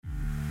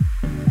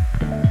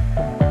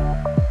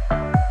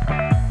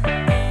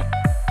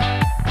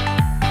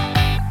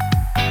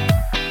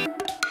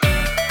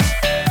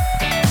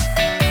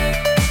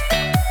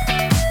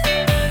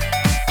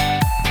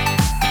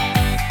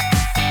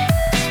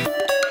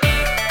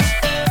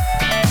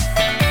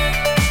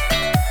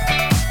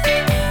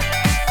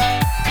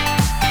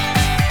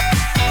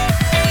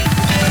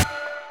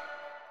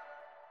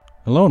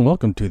Hello and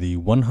welcome to the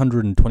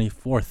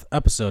 124th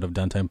episode of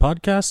Downtime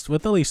Podcast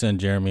with Elisa and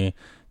Jeremy.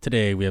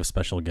 Today we have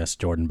special guest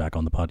Jordan back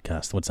on the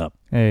podcast. What's up?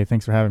 Hey,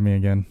 thanks for having me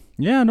again.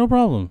 Yeah, no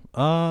problem.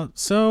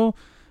 So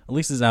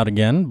Elisa's out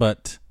again,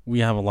 but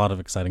we have a lot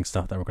of exciting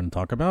stuff that we're going to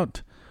talk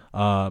about.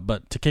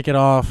 But to kick it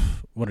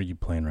off, what are you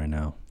playing right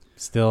now?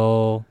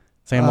 Still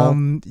same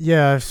old?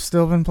 Yeah, I've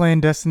still been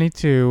playing Destiny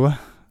 2.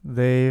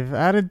 They've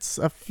added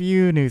a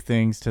few new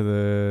things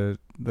to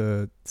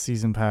the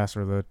season pass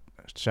or the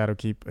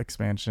Shadowkeep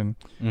expansion.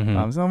 So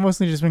I've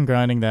mostly just been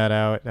grinding that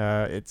out.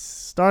 It's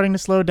starting to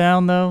slow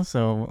down though,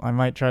 so I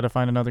might try to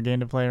find another game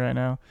to play right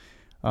now.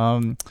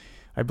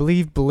 I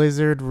believe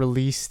Blizzard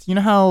released, you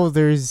know how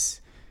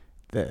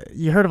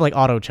you heard of like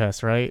auto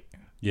chess, right?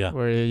 Yeah.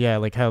 Where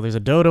like how there's a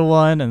Dota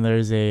one and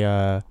there's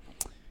a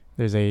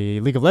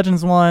League of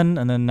Legends one,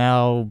 and then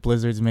now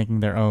Blizzard's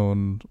making their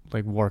own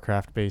like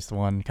Warcraft based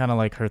one, kind of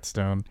like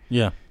Hearthstone.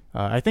 Yeah.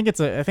 I think it's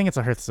a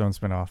Hearthstone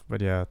spinoff, but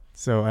yeah.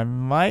 So I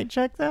might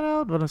check that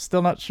out, but I'm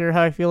still not sure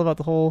how I feel about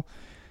the whole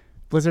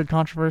Blizzard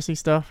controversy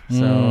stuff.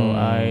 So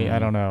I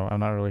don't know. I'm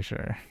not really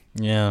sure.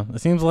 Yeah,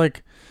 it seems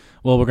like,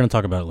 well, we're going to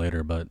talk about it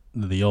later, but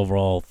the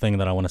overall thing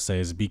that I want to say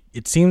is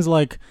it seems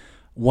like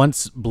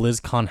once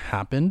BlizzCon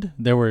happened,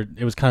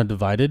 it was kind of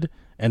divided,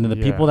 and then the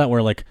people that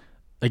were like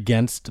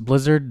against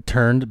Blizzard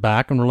turned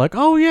back and were like,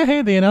 oh yeah,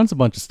 hey, they announced a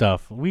bunch of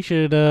stuff. We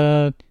should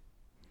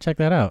check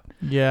that out.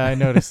 Yeah, I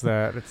noticed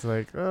that. It's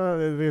like,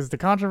 is the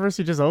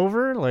controversy just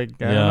over? Like,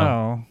 I don't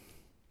know.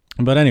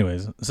 But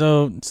anyways,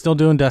 so still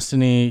doing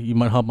Destiny. You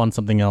might hop on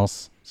something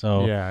else.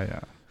 So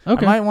yeah.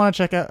 Okay. I might want to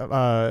check out.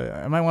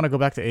 I might want to go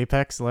back to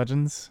Apex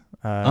Legends.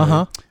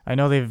 I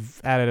know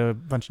they've added a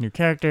bunch of new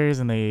characters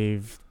and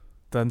they've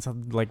done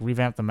something like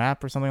revamped the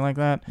map or something like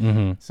that.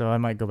 So I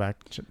might go back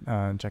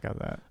and check out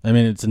that. I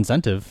mean, it's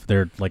incentive.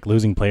 They're like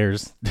losing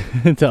players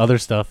to other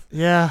stuff.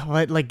 Yeah,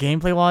 but like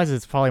gameplay wise,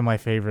 it's probably my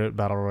favorite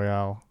battle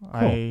royale.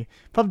 Cool.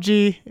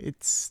 PUBG,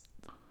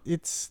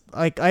 it's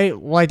like I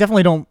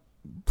definitely don't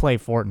play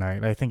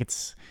Fortnite. I think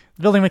it's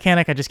the building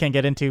mechanic I just can't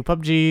get into.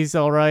 PUBG's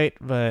all right,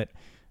 but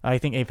I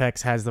think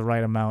Apex has the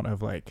right amount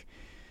of like,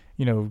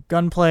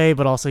 gunplay,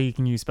 but also you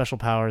can use special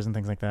powers and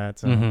things like that.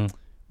 So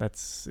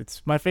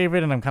it's my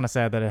favorite, and I'm kind of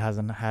sad that it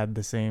hasn't had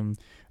the same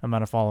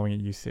amount of following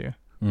it used to.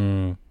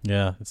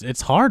 Yeah,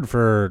 it's hard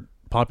for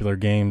popular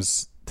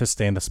games to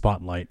stay in the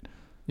spotlight.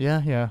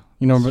 Yeah.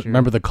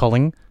 Remember the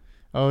culling?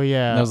 Oh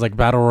yeah, that was like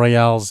battle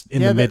royales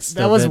in the midst.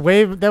 That was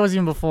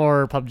even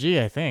before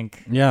PUBG, I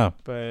think. Yeah,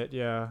 but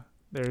yeah,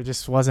 there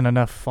just wasn't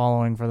enough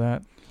following for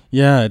that.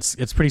 Yeah,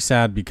 it's pretty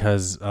sad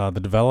because the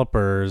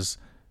developers,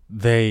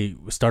 they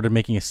started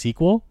making a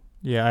sequel.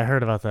 Yeah, I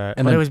heard about that.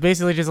 And but then, it was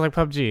basically just like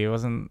PUBG. It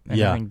wasn't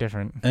anything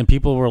different. And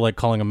people were like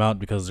calling them out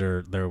because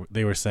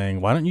they were saying,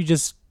 why don't you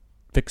just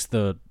fix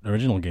the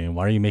original game?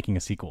 Why are you making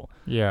a sequel?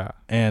 Yeah.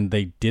 And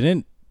they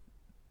didn't.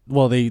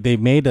 Well, they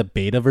made a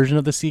beta version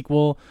of the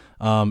sequel,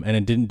 and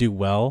it didn't do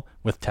well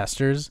with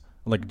testers.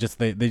 Like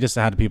they just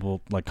had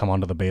people like come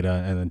onto the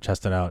beta and then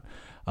test it out.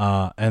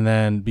 And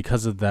then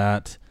because of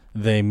that,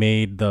 they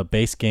made the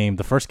base game,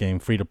 the first game,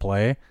 free to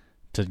play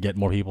to get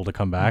more people to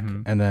come back,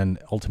 and then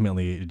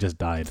ultimately it just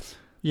died.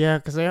 Yeah,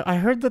 because I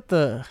heard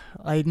that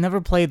I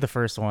never played the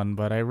first one,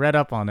 but I read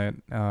up on it,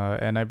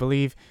 and I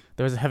believe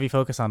there was a heavy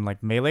focus on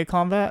like melee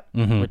combat,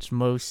 which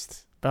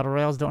most battle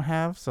royales don't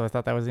have. So I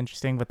thought that was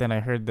interesting. But then I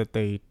heard that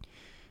it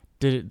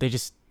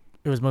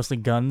was mostly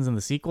guns in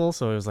the sequel.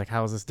 So it was like,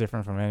 how is this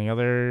different from any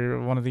other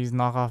one of these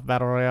knockoff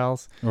battle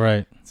royales?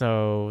 Right.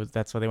 So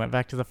that's why they went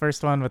back to the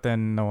first one, but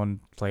then no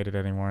one played it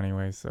anymore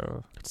anyway.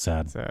 So it's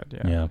sad.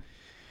 Yeah.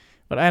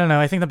 But I don't know.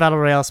 I think the battle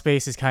royale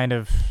space is kind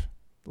of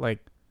like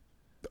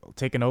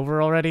taken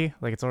over already.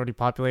 Like it's already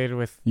populated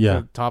with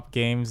the top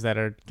games that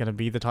are going to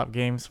be the top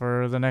games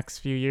for the next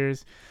few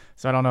years.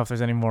 So I don't know if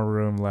there's any more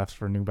room left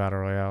for new battle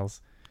royales.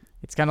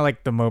 It's kind of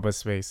like the MOBA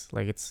space.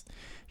 Like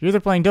you're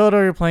either playing Dota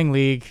or you're playing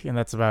League, and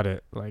that's about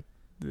it. Like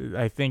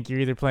I think you're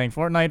either playing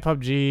Fortnite,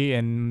 PUBG,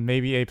 and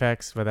maybe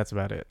Apex, but that's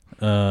about it.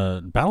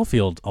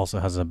 Battlefield also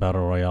has a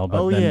battle royale, but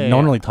no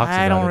one really talks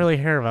about it. I don't really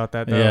hear about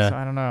that though, so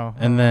I don't know.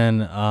 And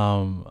then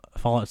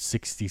Fallout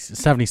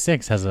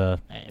 76 has a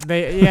but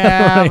is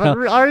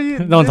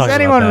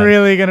anyone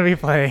really going to be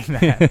playing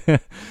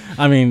that?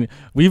 I mean,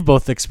 we've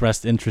both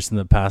expressed interest in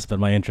the past, but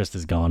my interest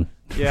is gone.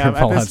 Yeah,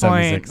 at this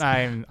point,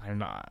 I'm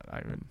not.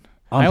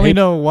 I only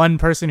know one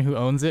person who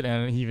owns it,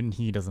 and even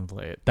he doesn't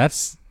play it.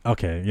 That's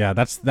okay. Yeah,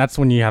 that's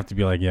when you have to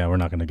be like, yeah, we're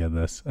not gonna get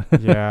this.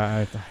 Yeah,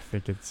 I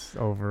think it's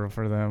over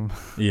for them.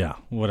 Yeah,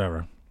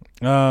 whatever.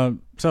 So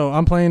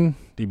I'm playing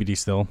DBD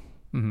still.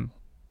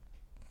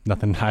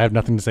 Nothing. I have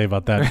nothing to say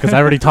about that because I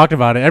already talked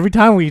about it. Every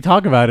time we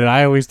talk about it,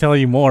 I always tell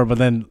you more, but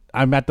then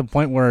I'm at the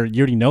point where you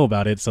already know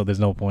about it, so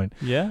there's no point.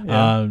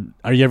 Yeah.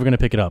 Are you ever gonna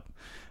pick it up?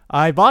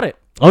 I bought it.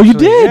 Oh, you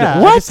did?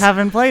 Yeah, what? I just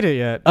haven't played it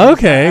yet.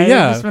 Okay,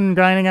 I've just been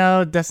grinding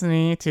out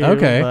Destiny 2.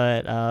 Okay.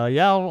 But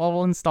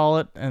I'll install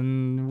it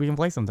and we can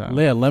play sometime.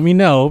 Yeah, let me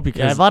know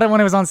because I bought it when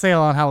it was on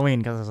sale on Halloween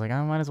because I was like,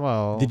 I might as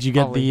well. Did you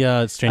get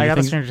the Stranger Things? I got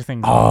the Stranger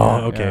Things.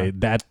 Oh, okay.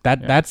 Yeah.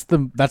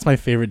 That's my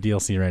favorite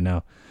DLC right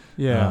now.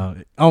 Yeah.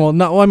 Well,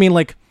 no, I mean,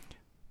 like,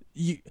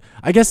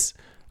 I guess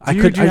do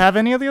you have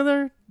any of the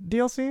other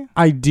DLC?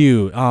 I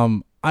do.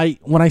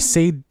 When I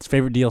say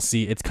favorite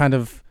DLC, it's kind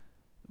of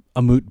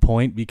a moot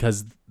point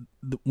because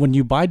when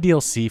you buy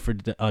DLC for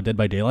Dead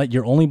by Daylight,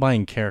 you're only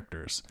buying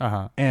characters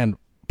and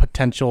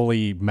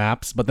potentially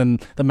maps, but then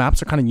the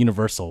maps are kind of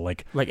universal.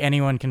 Like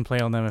anyone can play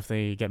on them if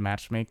they get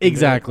matchmade.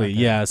 Exactly. Okay.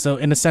 Yeah. So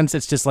in a sense,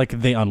 it's just like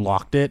they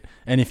unlocked it,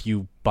 and if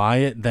you buy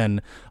it,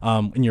 then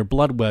in your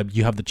Blood Web,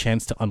 you have the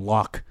chance to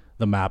unlock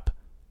the map.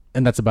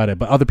 And that's about it.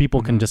 But other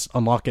people can just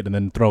unlock it and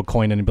then throw a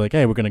coin in and be like,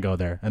 hey, we're going to go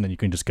there. And then you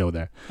can just go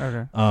there.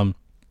 Okay.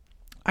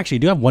 Actually, I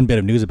do have one bit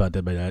of news about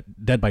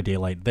Dead by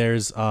Daylight.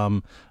 There's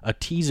a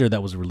teaser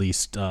that was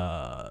released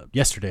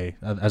yesterday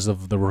as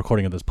of the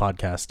recording of this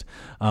podcast.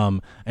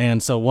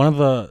 And so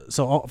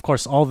of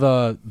course, all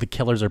the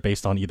killers are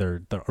based on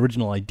either the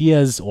original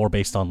ideas or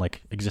based on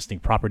like existing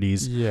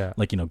properties. Yeah.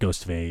 Like,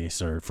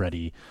 Ghostface or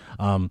Freddy.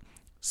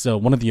 So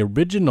one of the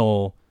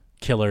original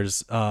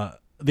killers,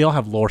 they all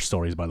have lore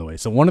stories, by the way.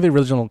 So one of the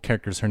original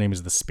characters, her name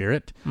is the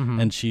Spirit,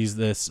 and she's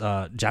this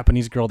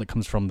Japanese girl that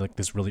comes from like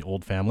this really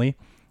old family.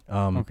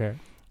 Okay.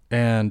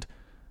 And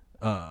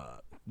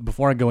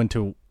before I go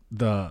into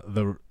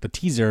the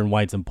teaser and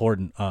why it's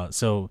important,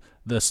 so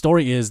the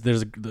story is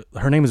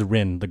her name is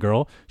Rin, the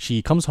girl.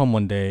 She comes home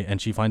one day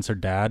and she finds her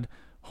dad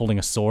holding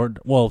a sword.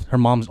 Well, her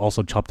mom's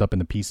also chopped up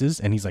into pieces,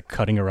 and he's like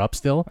cutting her up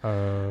still.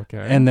 Okay.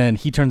 And then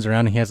he turns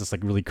around and he has this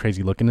like really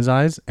crazy look in his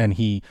eyes, and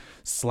he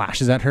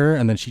slashes at her,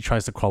 and then she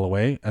tries to crawl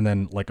away, and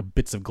then like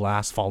bits of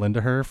glass fall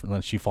into her, and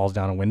then she falls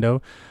down a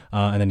window,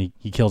 and then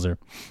he kills her.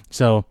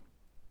 So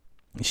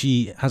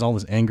she has all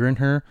this anger in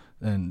her,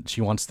 and she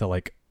wants to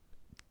like,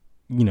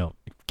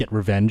 get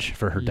revenge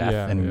for her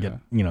death get,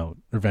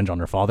 revenge on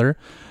her father.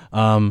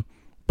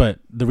 But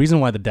the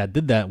reason why the dad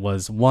did that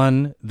was,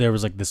 one, there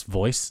was like this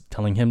voice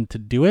telling him to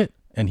do it,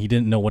 and he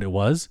didn't know what it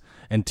was.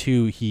 And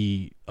two,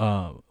 he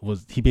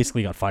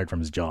basically got fired from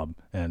his job.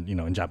 And,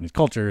 in Japanese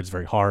culture, it's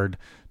very hard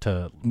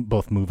to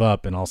both move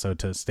up and also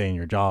to stay in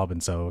your job.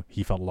 And so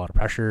he felt a lot of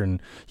pressure, and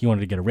he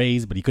wanted to get a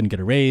raise, but he couldn't get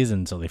a raise.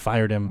 And so they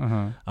fired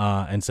him.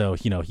 And so,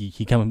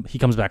 he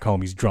comes back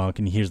home, he's drunk,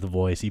 and he hears the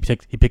voice. He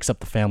picks up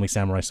the family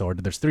samurai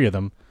sword. There's 3 of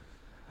them.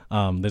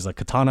 There's a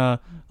katana,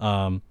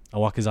 a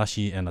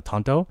wakizashi, and a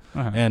tanto.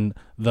 And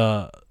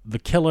the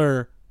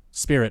killer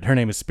Spirit, her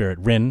name is Spirit,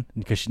 Rin,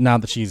 because now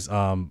that she's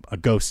a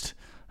ghost,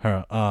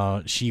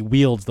 she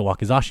wields the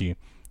wakizashi.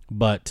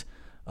 But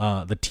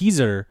the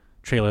teaser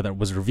trailer that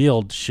was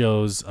revealed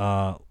shows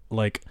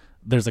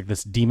there's like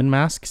this demon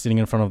mask sitting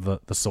in front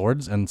of the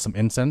swords and some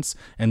incense,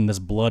 and this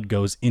blood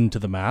goes into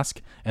the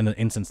mask, and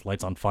the incense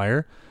lights on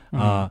fire.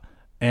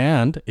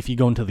 And if you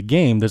go into the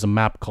game, there's a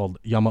map called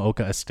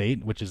Yamaoka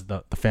Estate, which is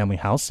the family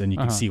house, and you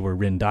can see where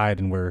Rin died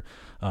and where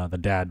the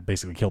dad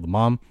basically killed the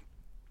mom.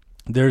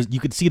 You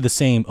could see the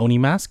same Oni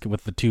mask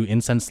with the 2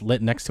 incense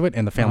lit next to it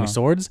and the family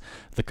swords.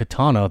 The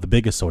katana, the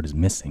biggest sword, is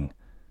missing.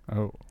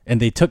 Oh.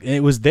 And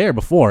it was there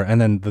before, and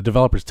then the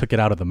developers took it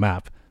out of the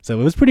map. So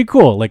it was pretty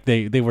cool. Like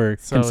they were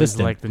consistent. Is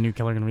like the new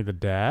killer going to be the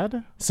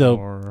dad?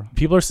 So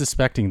people are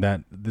suspecting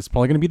that this is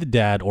probably going to be the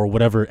dad, or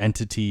whatever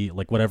entity,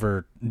 like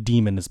whatever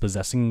demon is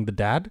possessing the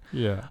dad.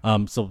 Yeah.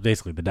 So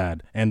basically the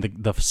dad and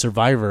the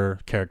survivor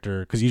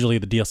character, because usually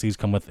the DLCs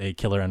come with a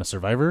killer and a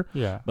survivor.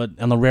 Yeah. But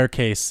on the rare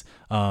case,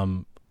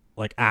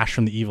 like Ash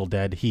from the Evil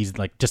Dead, he's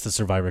like just a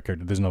survivor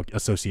character. There's no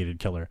associated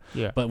killer.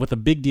 Yeah. But with a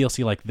big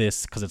DLC like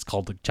this, because it's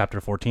called Chapter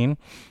 14,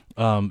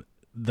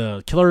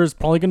 the killer is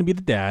probably going to be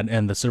the dad,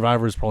 and the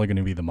survivor is probably going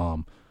to be the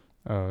mom.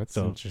 Oh, that's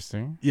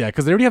interesting. Yeah,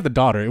 because they already have the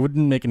daughter. It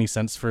wouldn't make any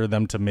sense for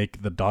them to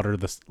make the daughter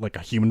like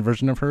a human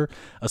version of her,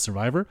 a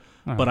survivor.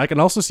 But I can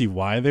also see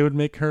why they would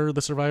make her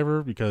the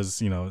survivor, because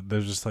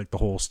there's just like the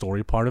whole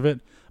story part of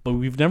it. But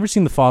we've never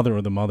seen the father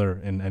or the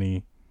mother in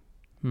any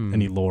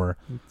lore.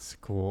 It's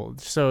cool.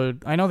 So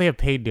I know they have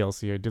paid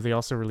DLC. Do they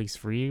also release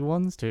free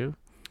ones too?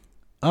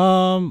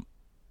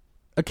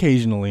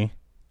 Occasionally.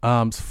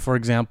 For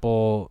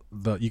example,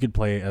 you could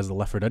play as the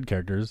Left 4 Dead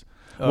characters.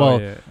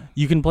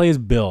 You can play as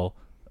Bill,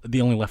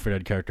 the only Left 4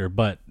 Dead character,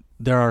 but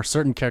there are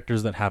certain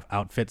characters that have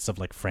outfits of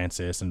like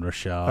Francis and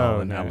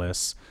Rochelle and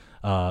Ellis,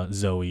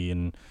 Zoe,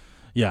 and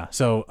yeah.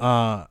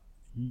 So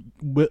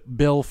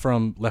Bill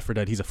from Left 4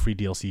 Dead, he's a free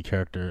DLC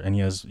character, and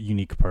he has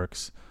unique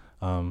perks.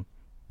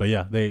 But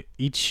yeah,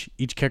 each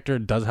character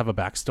does have a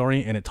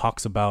backstory, and it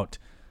talks about,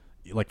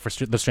 like for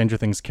the Stranger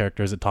Things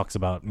characters, it talks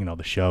about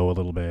the show a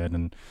little bit,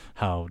 and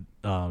how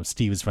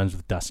Steve is friends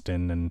with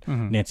Dustin,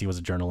 and Nancy was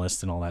a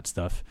journalist, and all that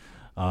stuff.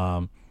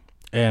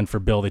 And for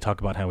Bill, they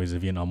talk about how he's a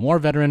Vietnam War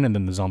veteran, and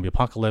then the zombie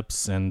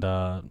apocalypse, and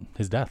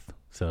his death.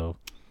 So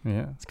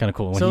yeah, it's kind of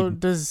cool. So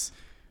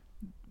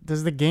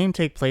does the game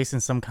take place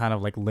in some kind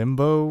of like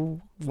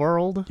limbo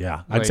world?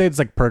 Yeah, I'd say it's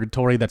like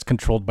purgatory that's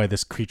controlled by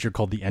this creature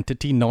called the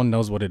Entity. No one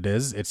knows what it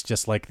is. It's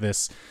just like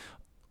this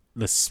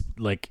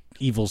like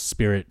evil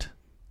spirit.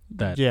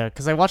 Yeah,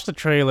 because I watched the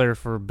trailer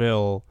for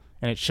Bill,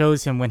 and it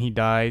shows him when he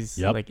dies,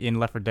 like in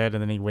Left 4 Dead,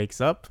 and then he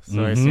wakes up.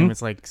 So I assume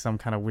it's like some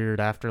kind of weird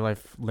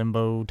afterlife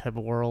limbo type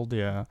of world.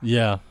 Yeah.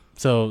 Yeah.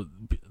 So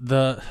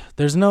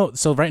there's no,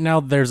 so right now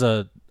there's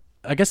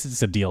I guess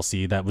it's a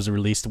DLC that was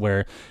released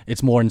where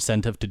it's more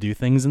incentive to do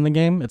things in the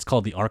game. It's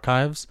called the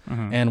Archives.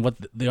 And what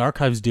the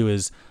Archives do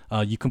is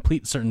you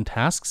complete certain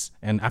tasks,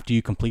 and after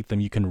you complete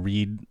them, you can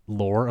read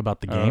lore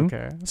about the game.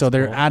 Okay. So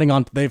they're cool. adding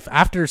on,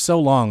 after so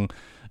long,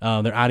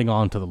 they're adding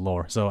on to the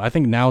lore. So I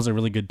think now's a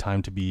really good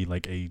time to be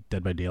like a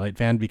Dead by Daylight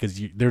fan, because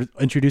they're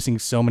introducing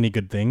so many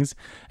good things.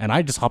 And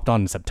I just hopped on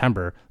in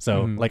September.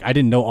 So like I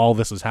didn't know all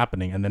this was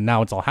happening. And then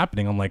now it's all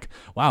happening. I'm like,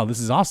 wow, this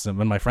is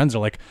awesome. And my friends are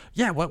like,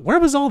 yeah, where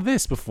was all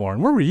this before?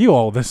 And where were you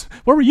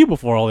Where were you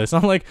before all this?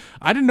 I'm like,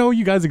 I didn't know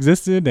you guys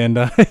existed. And,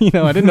 I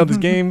didn't know this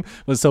game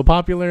was so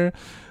popular.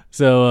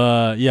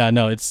 So, yeah,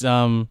 no, it's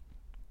been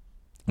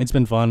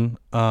fun.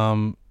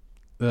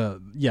 The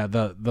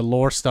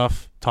lore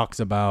stuff talks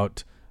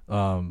about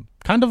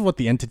kind of what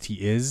the entity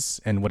is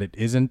and what it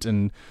isn't,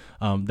 and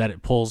that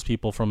it pulls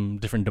people from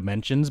different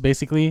dimensions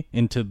basically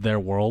into their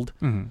world.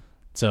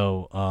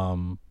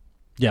 So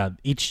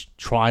each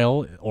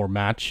trial or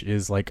match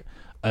is like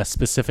a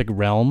specific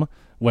realm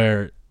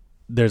where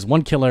there's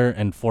one killer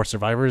and 4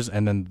 survivors,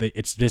 and then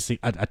it's just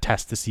a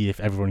test to see if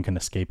everyone can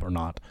escape or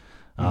not.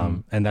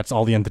 And that's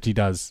all the entity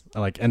does.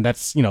 And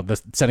that's,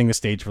 setting the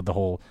stage for the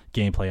whole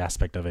gameplay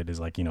aspect of it is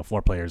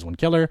 4 players, 1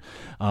 killer.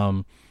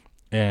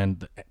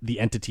 And the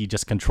entity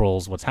just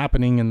controls what's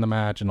happening in the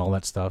match and all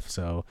that stuff.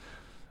 So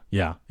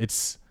yeah,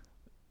 if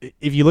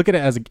you look at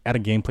it at a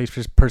gameplay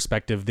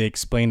perspective, they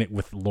explain it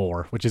with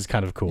lore, which is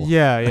kind of cool.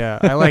 Yeah.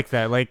 I like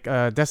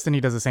that. Destiny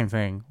does the same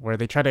thing where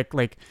they try to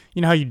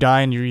how you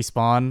die and you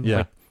respawn.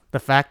 Yeah. The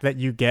fact that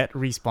you get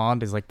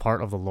respawned is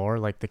part of the lore.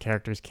 The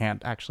characters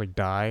can't actually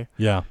die.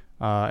 Yeah.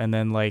 And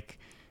then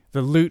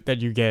the loot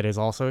that you get is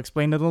also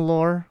explained in the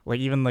lore.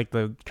 Even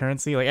the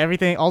currency,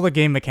 everything, all the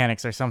game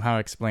mechanics are somehow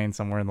explained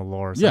somewhere in the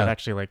lore. So it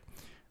actually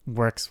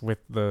works with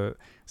the.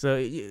 So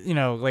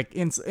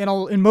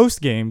in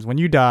most games, when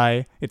you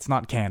die, it's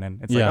not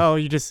canon.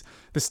 It's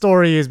the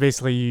story is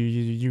basically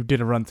you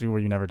did a run through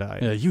where you never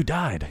died. Yeah, you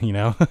died.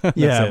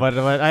 Yeah, but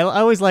I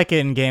always like it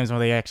in games where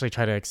they actually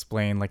try to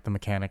explain the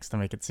mechanics to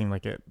make it seem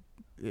like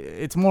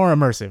it's more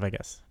immersive, I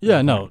guess.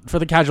 Yeah, no. For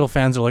the casual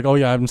fans, they're like, oh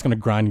yeah, I'm just gonna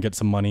grind and get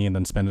some money and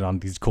then spend it on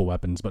these cool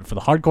weapons. But for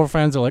the hardcore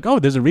fans, they're like, oh,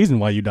 there's a reason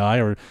why you die,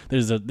 or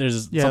there's something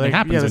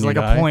happens. Yeah, there's when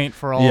you a die. point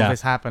for all of this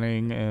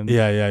happening, and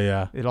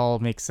yeah. it all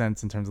makes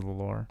sense in terms of the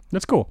lore.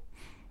 That's cool.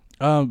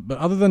 But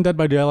other than Dead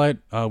by Daylight,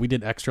 we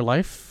did Extra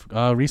Life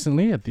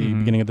recently at the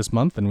beginning of this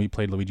month, and we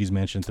played Luigi's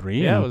Mansion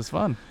 3. Yeah, it was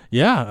fun.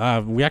 Yeah,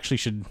 we actually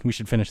should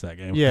finish that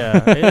game.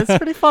 Yeah, it's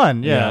pretty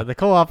fun. Yeah, the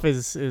co-op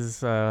is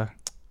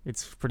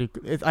it's pretty.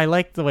 I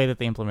like the way that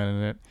they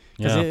implemented it,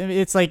 because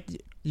it's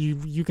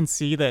you can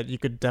see that you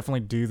could definitely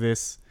do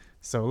this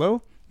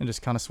solo and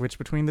just kind of switch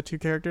between the 2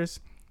 characters.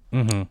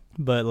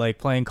 But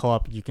playing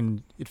co-op,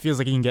 it feels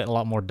like you can get a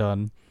lot more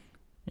done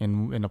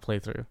in a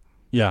playthrough.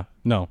 Yeah,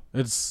 no,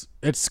 it's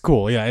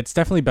cool. Yeah, it's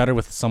definitely better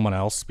with someone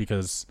else,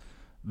 because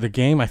the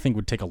game I think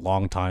would take a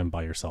long time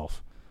by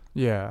yourself.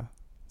 Yeah.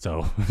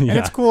 So and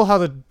it's cool how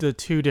the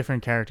 2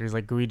 different characters,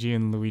 Luigi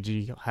and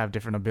Luigi, have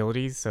different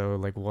abilities. So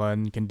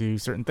one can do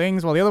certain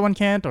things while the other one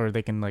can't, or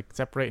they can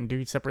separate and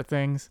do separate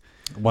things.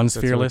 One's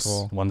fearless, really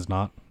cool. One's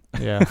not.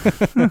 Yeah.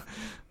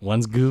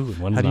 One's goo and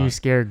one's not. How do you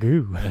scare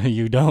goo?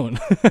 You don't.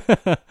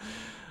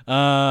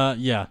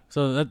 Yeah.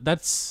 So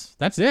that's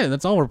it.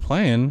 That's all we're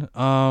playing.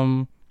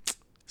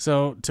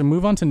 So to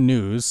move on to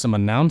news, some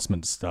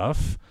announcement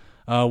stuff.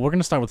 We're going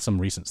to start with some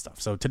recent stuff.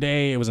 So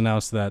today it was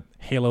announced that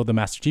Halo the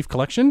Master Chief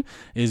Collection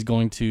is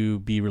going to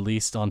be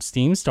released on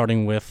Steam,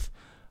 starting with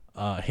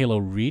Halo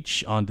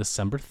Reach on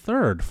December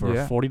 3rd for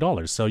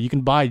 $40. So you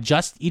can buy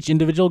just each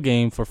individual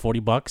game for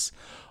 $40,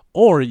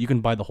 or you can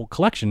buy the whole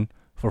collection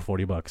for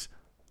 $40.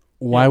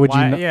 Why would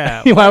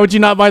you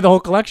not buy the whole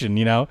collection,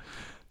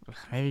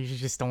 Maybe you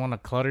just don't want to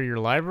clutter your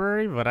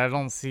library, but I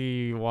don't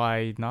see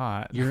why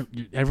not.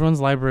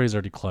 Everyone's library is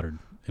already cluttered.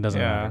 It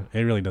doesn't matter.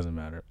 It really doesn't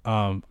matter.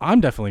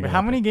 I'm definitely. Wait,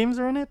 how many games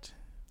are in it?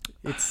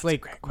 It's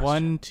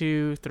 1,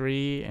 2,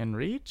 3, and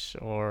Reach,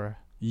 or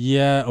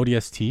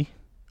ODST.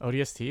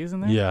 ODST is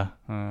in there. Yeah.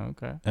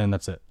 Okay. And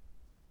that's it.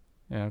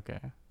 Yeah. Okay.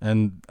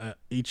 And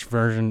each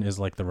version is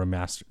the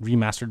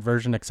remastered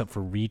version, except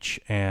for Reach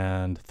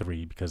and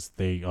 3, because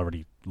they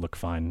already look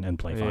fine and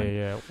play fine.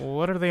 Yeah. Well,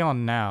 what are they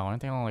on now?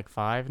 Aren't they on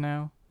 5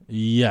 now?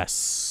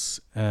 Yes.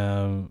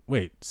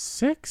 Wait,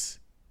 6?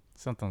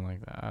 Something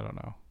like that. I don't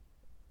know.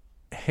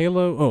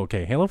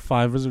 Halo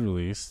 5 was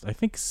released. I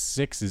think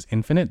 6 is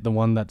Infinite, the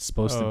one that's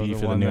supposed to be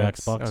for the new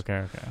Xbox.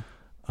 Okay.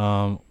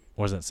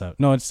 Or is that 7?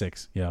 No, it's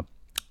 6. Yeah.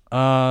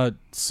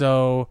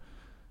 So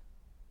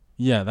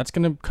yeah, that's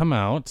gonna come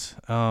out.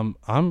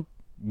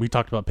 We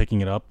talked about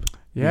picking it up.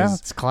 Yeah,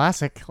 it's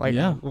classic.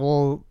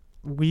 Well,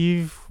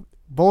 we've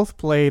both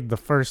played the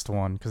first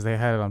one because they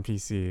had it on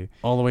PC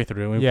all the way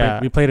through.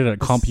 We played it at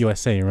Comp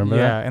USA. Remember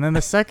that? Yeah, and then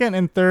the second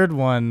and third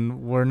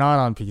one were not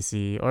on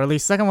PC, or at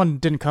least second one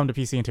didn't come to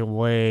PC until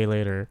way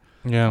later.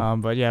 Yeah.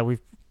 But yeah,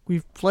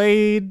 we've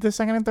played the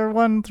second and third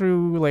one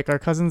through our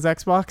cousin's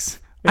Xbox.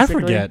 I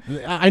forget.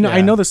 I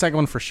know the second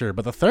one for sure,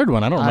 but the third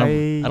one I don't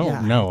remember. I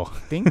don't know. I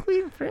think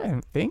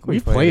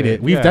we've played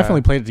it. We've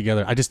definitely played it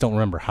together. I just don't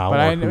remember how. But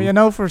I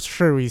know for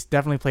sure we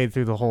definitely played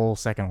through the whole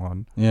second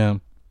one. Yeah.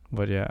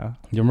 But yeah.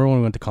 You remember when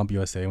we went to Comp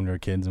USA when we were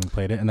kids and we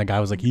played it, and the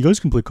guy was like, "You guys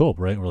can play co-op,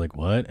 right?" We're like,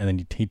 "What?" And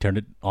then he turned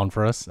it on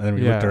for us, and then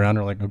we looked around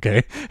and we're like,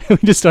 "Okay." We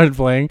just started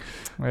playing.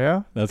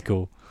 Yeah. That's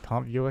cool.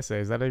 Comp USA,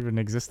 does that even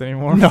exist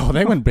anymore? No,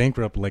 they went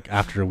bankrupt like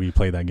after we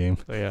played that game.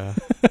 Yeah.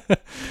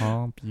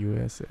 Comp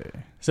USA.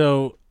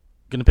 So,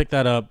 gonna pick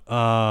that up.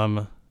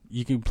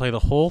 You can play the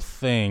whole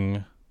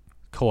thing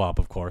co-op,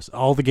 of course.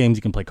 All the games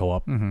you can play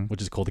co-op,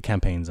 which is called the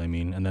campaigns, and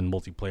then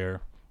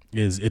multiplayer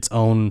is its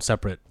own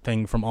separate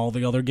thing from all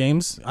the other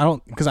games. I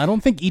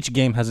don't think each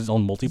game has its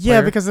own multiplayer.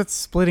 Yeah, because it's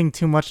splitting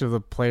too much of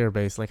the player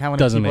base. Like how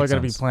many people are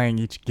going to be playing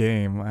each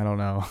game? I don't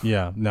know.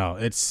 Yeah, no,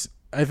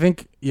 I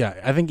think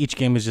each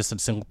game is just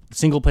a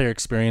single player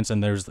experience,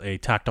 and there's a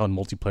tacked on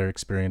multiplayer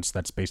experience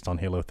that's based on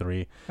Halo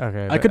 3.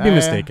 Okay, I could be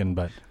mistaken,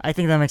 but I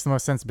think that makes the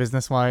most sense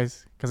business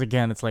wise. Because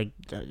again, it's like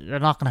you're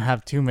not gonna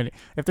have too many.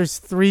 If there's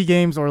 3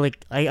 games, or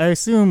like I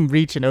assume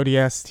Reach and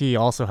ODST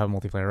also have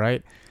multiplayer,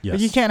 right? Yes.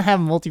 But you can't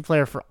have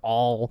multiplayer for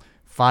all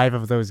 5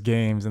 of those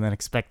games and then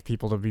expect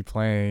people to be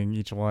playing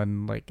each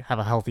one, like have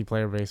a healthy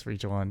player base for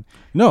each one.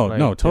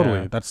 No,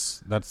 totally. Yeah.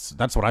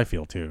 That's what I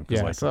feel too.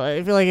 Yeah. Like, so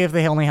I feel like if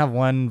they only have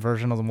one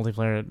version of the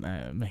multiplayer,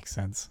 it makes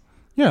sense.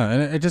 Yeah,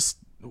 and it just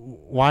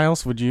why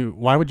would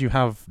you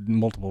have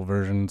multiple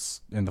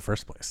versions in the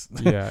first place?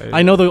 Yeah.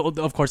 I know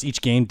of course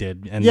each game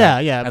did. And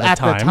at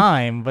the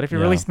time, but if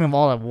you're releasing them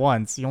all at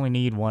once, you only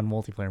need one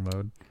multiplayer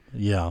mode.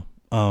 Yeah.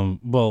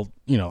 Well,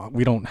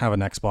 we don't have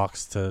an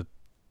Xbox to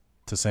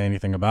say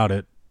anything about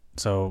it,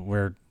 so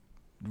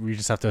we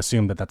just have to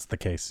assume that that's the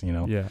case,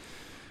 Yeah.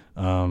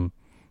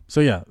 So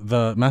yeah,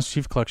 the Master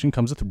Chief Collection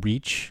comes with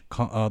Reach,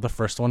 the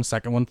first one,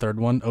 second one, third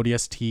one,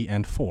 ODST,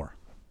 and 4.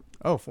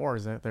 Oh, 4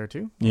 is that there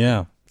too?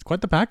 Yeah, it's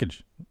quite the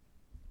package.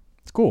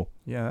 It's cool.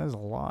 Yeah, that is a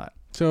lot.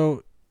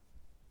 So,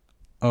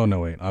 oh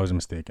no, wait, I was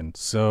mistaken.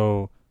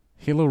 So,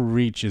 Halo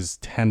Reach is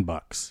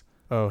 $10.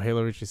 Oh,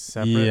 Halo Reach is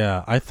separate.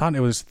 Yeah, I thought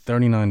it was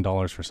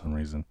 $39 for some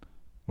reason.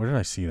 Where did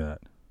I see that?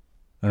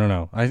 I don't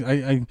know.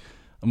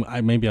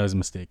 I maybe I was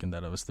mistaken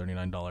that it was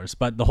 $39,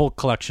 but the whole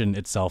collection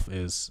itself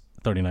is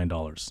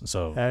 $39.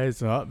 So that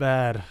is not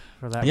bad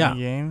for that many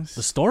games.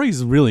 The story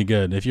is really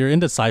good. If you're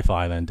into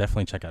sci-fi, then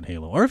definitely check out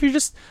Halo. Or if you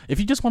just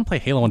want to play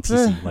Halo on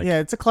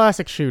PC, it's a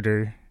classic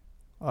shooter.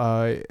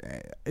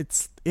 It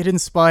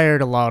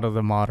inspired a lot of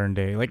the modern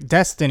day. Like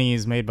Destiny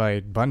is made by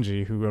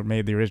Bungie, who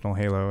made the original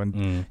Halo,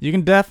 and you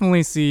can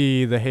definitely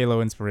see the Halo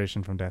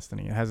inspiration from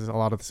Destiny. It has a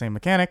lot of the same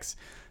mechanics,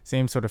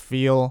 same sort of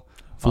feel.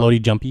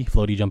 Floaty jumpy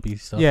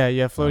stuff. Yeah,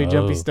 floaty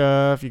jumpy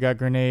stuff. You got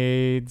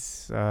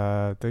grenades.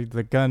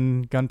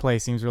 The gunplay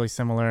seems really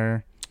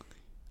similar.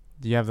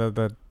 You have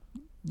the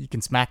you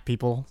can smack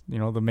people.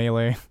 The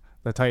melee,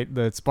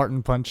 the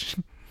Spartan punch.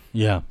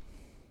 Yeah.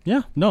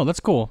 No, that's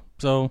cool.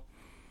 So,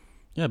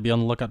 yeah, be on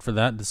the lookout for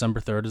that.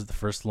 December 3rd is the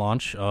first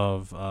launch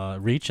of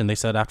Reach, and they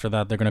said after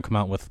that they're going to come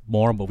out with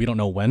more, but we don't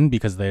know when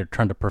because they're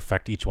trying to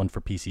perfect each one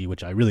for PC,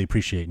 which I really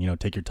appreciate.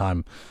 Take your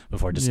time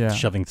before just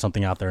shoving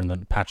something out there and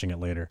then patching it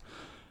later.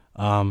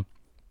 But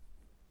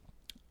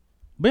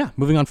yeah,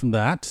 moving on from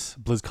that,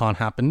 BlizzCon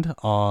happened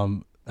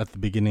at the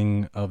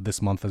beginning of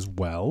this month as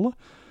well.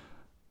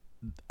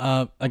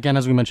 Again,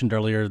 as we mentioned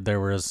earlier, there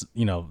was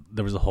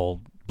a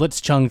whole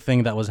Blitzchung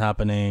thing that was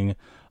happening,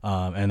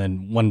 and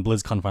then when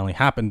BlizzCon finally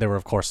happened, there were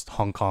of course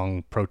Hong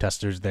Kong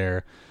protesters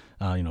there,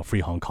 free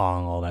Hong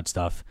Kong, all that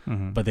stuff.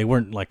 But they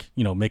weren't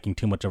making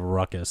too much of a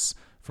ruckus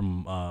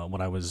from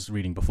what I was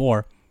reading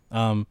before.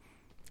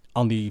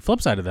 On the flip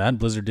side of that,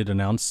 Blizzard did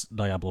announce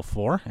Diablo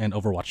 4 and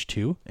Overwatch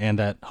 2, and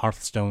that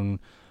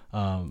Hearthstone...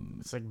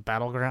 it's like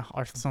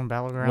Hearthstone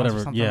Battlegrounds whatever.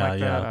 Or something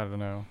like that. I don't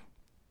know.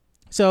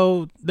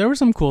 So there were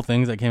some cool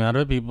things that came out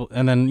of it. People,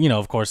 and then,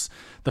 of course,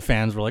 the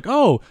fans were like,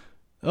 oh,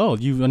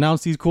 you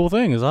announced these cool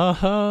things.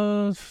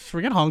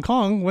 Forget Hong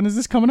Kong. When is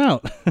this coming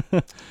out?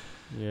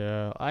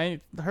 Yeah, I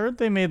heard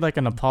they made like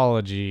an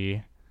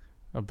apology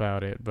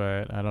about it,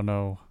 but I don't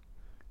know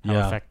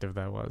how effective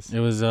that was. It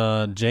was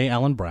J.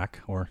 Allen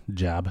Brack, or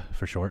Jab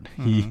for short.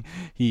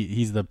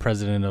 He's the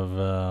president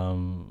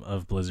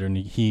of Blizzard, and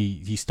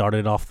he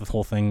started off the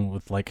whole thing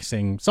with like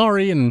saying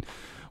sorry and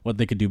what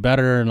they could do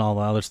better and all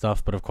the other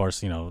stuff. But of course,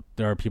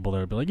 there are people that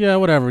would be like, yeah,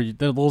 whatever.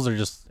 Those are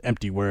just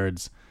empty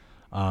words.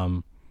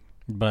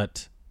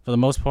 But for the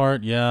most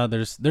part, yeah,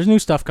 there's new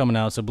stuff coming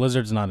out. So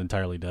Blizzard's not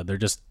entirely dead. They're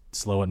just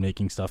slow at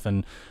making stuff,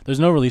 and there's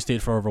no release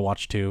date for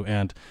Overwatch 2.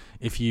 And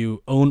if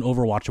you own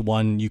Overwatch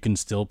 1, you can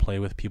still play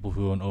with people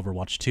who own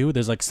Overwatch 2.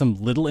 There's like some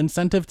little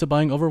incentive to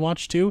buying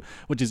Overwatch 2,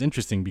 which is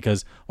interesting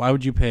because why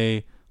would you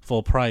pay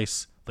full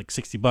price like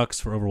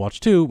 $60 for Overwatch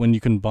 2 when you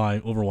can buy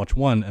Overwatch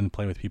 1 and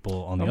play with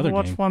people on the other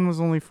game. Overwatch 1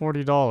 was only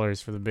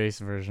 $40 for the base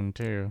version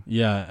too.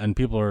 Yeah, and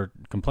people are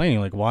complaining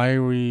like, why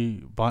are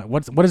we buying?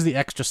 What is the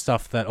extra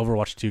stuff that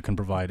Overwatch 2 can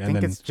provide? I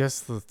think it's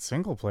just the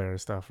single player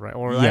stuff, right?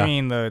 Or yeah. I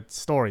mean the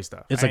story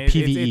stuff. It's like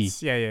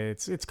PvE.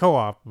 It's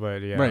co-op,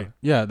 but yeah. Right.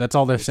 Yeah, that's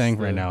all they're saying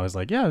right now is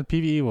like, yeah,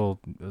 PvE will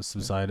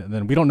subside, and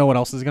then we don't know what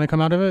else is going to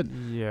come out of it.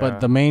 Yeah.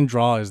 But the main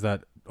draw is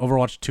that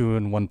Overwatch 2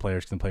 and 1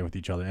 players can play with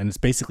each other, and it's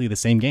basically the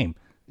same game.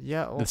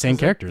 Yeah, well, the same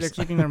characters. They're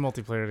keeping their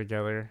multiplayer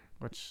together,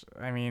 which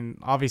I mean,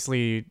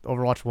 obviously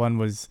Overwatch 1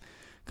 was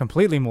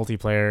completely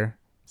multiplayer,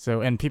 so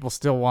and people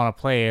still want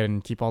to play it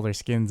and keep all their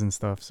skins and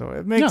stuff. So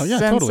it makes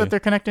sense that they're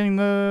connecting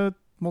the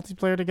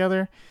multiplayer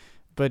together.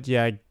 But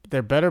yeah,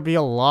 there better be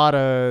a lot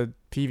of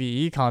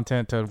PvE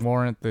content to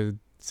warrant the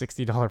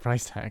 $60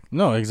 price tag.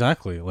 No,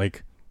 exactly.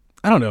 Like,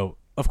 I don't know.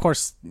 Of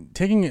course,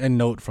 taking a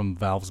note from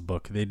Valve's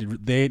book, they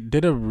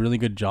did a really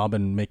good job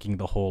in making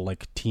the whole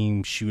like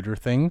team shooter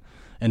thing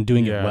and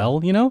doing it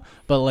well, you know?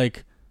 But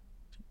like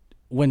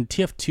when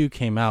TF2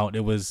 came out,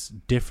 it was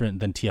different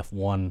than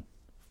TF1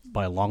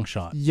 by a long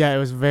shot. Yeah, it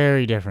was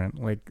very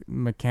different, like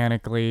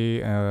mechanically,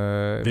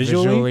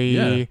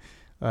 visually,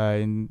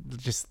 and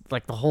just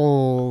like the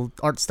whole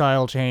art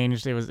style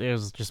changed. It was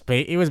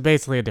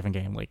basically a different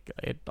game. Like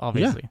it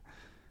obviously. Yeah.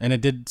 And it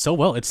did so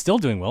well. It's still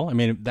doing well. I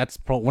mean, that's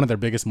one of their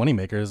biggest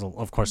moneymakers.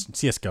 Of course,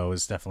 CS:GO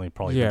is definitely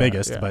probably the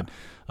biggest, but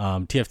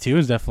TF2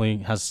 is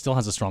definitely still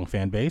has a strong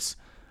fan base.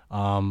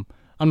 I'm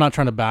not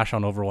trying to bash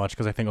on Overwatch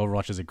because I think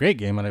Overwatch is a great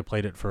game and I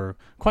played it for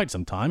quite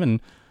some time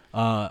and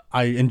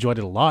I enjoyed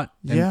it a lot.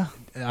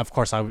 And of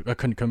course, I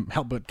couldn't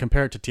help but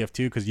compare it to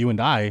TF2 because you and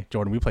I,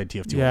 Jordan, we played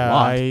TF2 a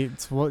lot.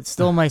 It's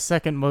still my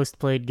second most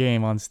played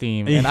game on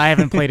Steam, and I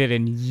haven't played it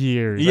in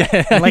years.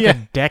 Yeah, like a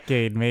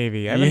decade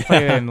maybe. I haven't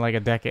played it in like a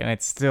decade, and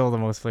it's still the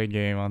most played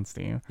game on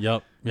Steam.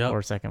 Yep.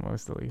 Or second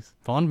most at least.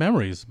 Fond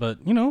memories, but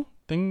you know,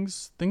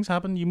 things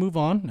happen. You move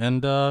on,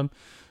 and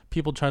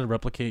people try to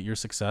replicate your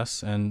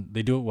success, and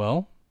they do it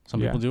well. Some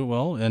people do it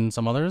well, and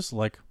some others,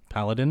 like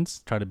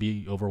Paladins, try to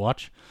be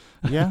Overwatch.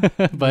 Yeah.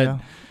 But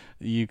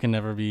you can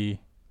never be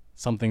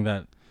something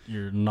that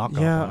you're not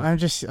going to. Yeah, I'm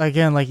just,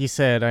 again, like you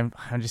said, I'm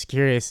just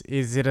curious,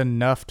 is it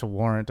enough to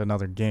warrant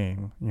another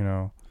game, you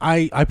know?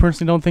 I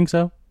personally don't think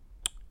so.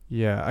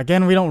 Yeah,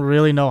 again, we don't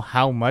really know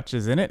how much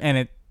is in it, and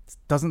it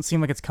doesn't seem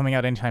like it's coming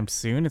out anytime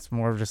soon. It's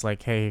more of just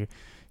like, hey,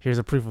 here's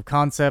a proof of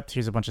concept,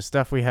 here's a bunch of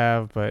stuff we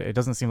have, but it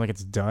doesn't seem like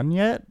it's done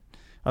yet.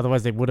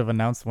 Otherwise, they would have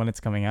announced when it's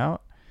coming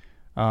out.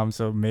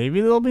 So maybe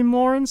there'll be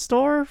more in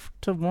store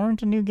to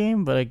warrant a new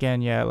game. But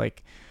again, yeah,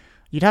 like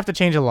you'd have to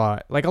change a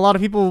lot. Like a lot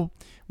of people,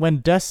 when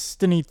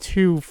Destiny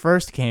 2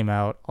 first came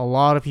out, a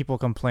lot of people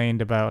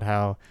complained about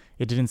how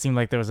it didn't seem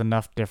like there was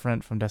enough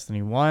different from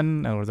Destiny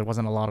 1 or there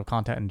wasn't a lot of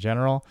content in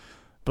general.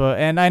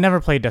 And I never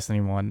played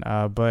Destiny 1.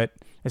 But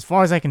as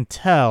far as I can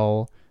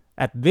tell,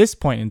 at this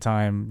point in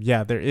time,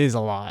 yeah, there is a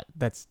lot.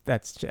 That's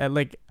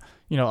like,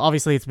 you know,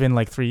 obviously it's been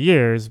like 3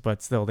 years,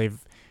 but still they've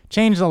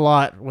changed a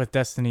lot with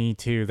Destiny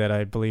 2 that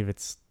I believe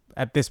it's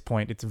at this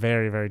point it's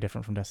very, very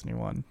different from Destiny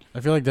 1. I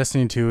feel like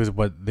Destiny 2 is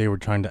what they were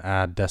trying to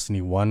add Destiny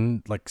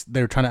 1, like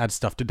they were trying to add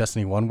stuff to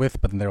Destiny 1 with,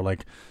 but then they were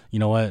like, you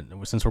know what,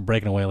 since we're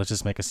breaking away, let's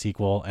just make a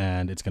sequel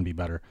and it's going to be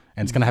better.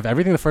 And it's going to have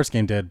everything the first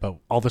game did, but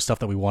all the stuff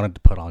that we wanted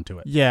to put onto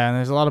it. Yeah, and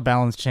there's a lot of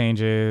balance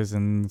changes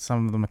and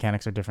some of the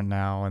mechanics are different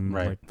now and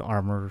like the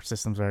armor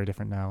system's very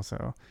different now,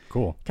 so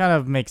cool. Kind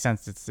of makes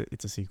sense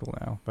it's a sequel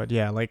now. But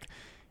yeah, like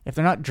if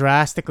they're not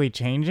drastically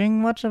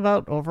changing much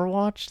about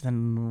Overwatch,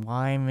 then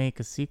why make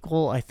a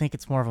sequel? I think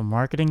it's more of a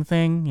marketing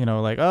thing, you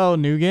know, like, oh,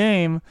 new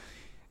game.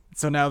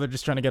 So now they're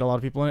just trying to get a lot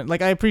of people in it.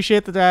 Like, I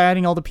appreciate that they're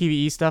adding all the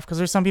PvE stuff because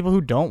there's some people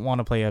who don't want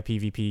to play a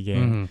PvP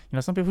game. Mm-hmm. You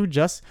know, some people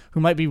who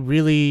might be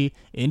really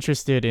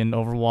interested in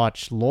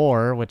Overwatch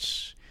lore,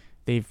 which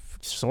they've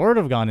sort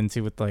of gone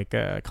into with like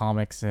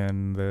comics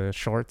and the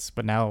shorts,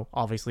 but now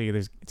obviously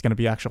it's going to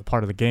be actual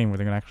part of the game where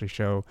they're going to actually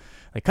show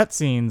like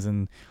cutscenes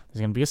and there's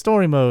going to be a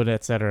story mode,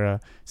 etc.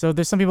 So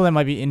there's some people that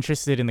might be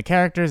interested in the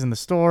characters and the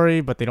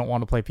story, but they don't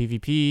want to play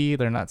PvP.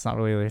 It's not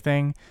really their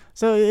thing.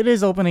 So it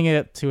is opening it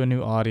up to a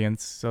new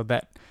audience. So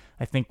that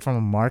I think from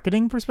a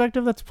marketing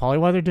perspective, that's probably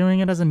why they're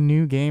doing it as a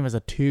new game, as a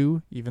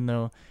 2, even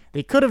though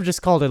they could have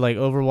just called it like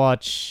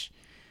Overwatch,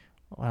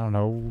 I don't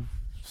know,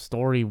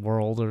 Story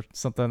World or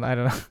something. I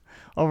don't know.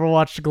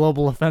 Overwatch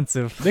Global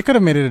Offensive. They could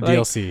have made it a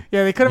DLC.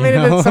 Yeah, they could have made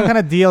it some kind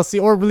of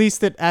DLC or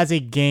released it as a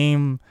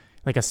game,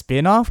 like a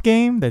spin-off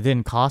game that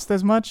didn't cost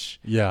as much.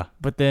 Yeah.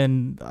 But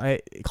then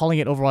calling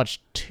it Overwatch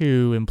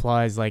 2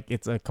 implies like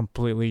it's a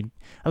completely,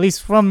 at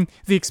least from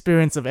the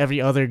experience of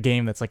every other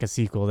game that's like a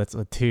sequel that's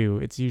a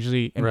 2, it's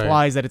usually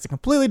implies that it's a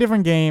completely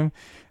different game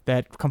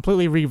that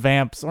completely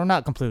revamps, or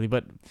not completely,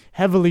 but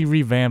heavily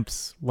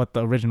revamps what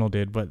the original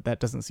did, but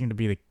that doesn't seem to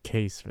be the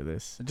case for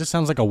this. It just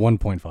sounds like a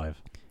 1.5.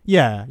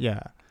 Yeah.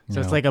 So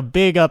it's like a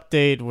big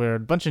update where a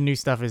bunch of new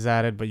stuff is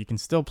added, but you can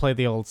still play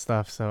the old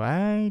stuff. So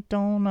I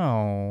don't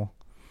know.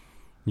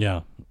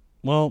 Yeah.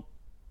 Well,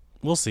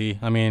 We'll see.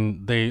 I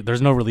mean,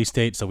 there's no release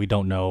date, so we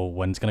don't know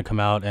when it's gonna come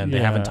out, and they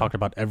haven't talked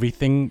about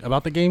everything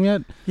about the game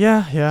yet.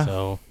 Yeah.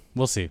 So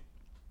we'll see.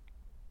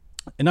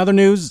 In other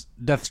news,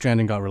 Death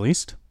Stranding got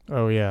released.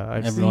 Oh yeah,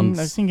 I've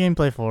seen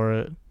gameplay for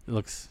it. It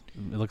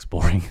looks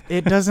boring.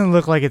 It doesn't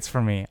look like it's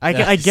for me.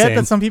 I get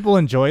that some people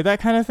enjoy that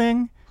kind of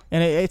thing,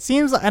 and it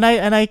seems, and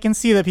I can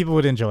see that people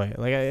would enjoy it.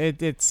 Like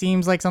it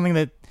seems like something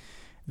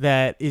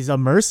that is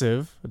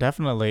immersive,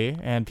 definitely,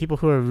 and people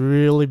who are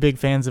really big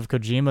fans of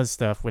Kojima's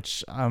stuff,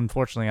 which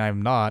unfortunately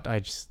I'm not.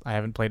 I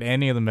haven't played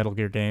any of the Metal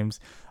Gear games.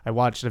 I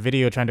watched a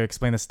video trying to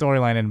explain the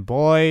storyline, and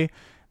boy,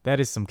 that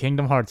is some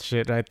Kingdom Hearts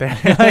shit right there.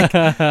 Like,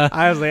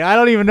 I was like, I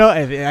don't even know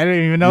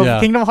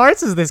if Kingdom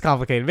Hearts is this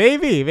complicated.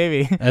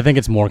 Maybe. I think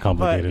it's more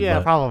complicated.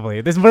 But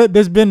probably.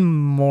 There's been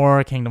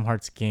more Kingdom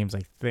Hearts games,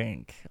 I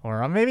think,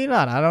 or maybe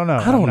not. I don't know.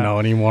 I don't know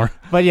anymore.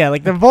 But yeah,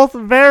 like they're both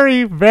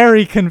very,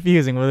 very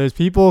confusing. Where there's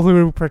people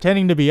who are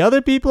pretending to be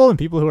other people and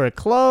people who are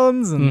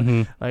clones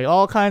and like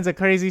all kinds of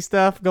crazy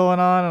stuff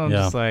going on. And I'm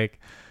just like,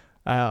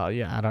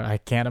 I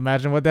can't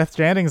imagine what Death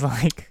Stranding's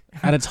like.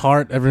 At its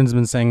heart, everyone's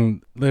been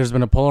saying there's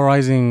been a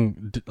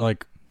polarizing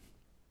like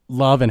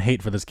love and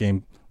hate for this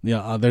game.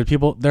 Yeah, there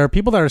are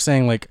people that are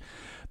saying like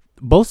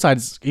both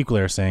sides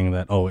equally are saying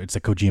that it's a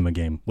Kojima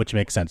game, which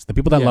makes sense. The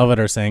people that love it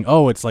are saying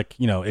it's like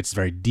it's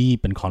very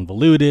deep and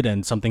convoluted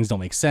and some things don't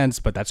make sense,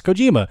 but that's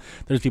Kojima.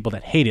 There's people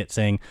that hate it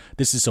saying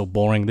this is so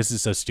boring, this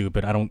is so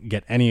stupid, I don't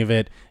get any of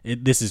it.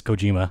 This is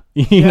Kojima.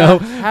 You know,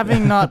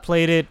 having not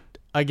played it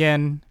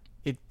again.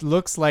 It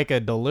looks like a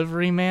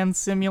delivery man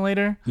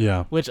simulator.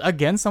 Yeah. Which,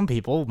 again, some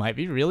people might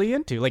be really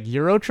into. Like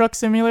Euro Truck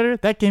Simulator,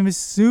 that game is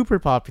super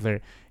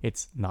popular.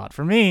 It's not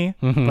for me,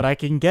 but I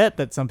can get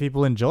that some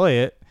people enjoy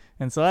it.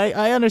 And so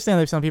I understand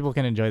that some people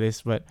can enjoy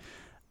this, but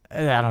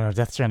I don't know.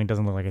 Death Stranding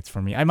doesn't look like it's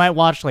for me. I might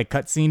watch like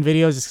cutscene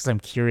videos just because I'm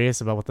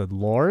curious about what the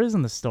lore is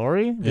and the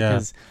story.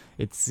 Because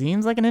it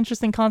seems like an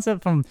interesting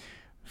concept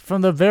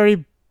from the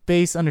very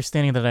base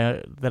understanding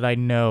that I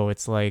know.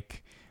 It's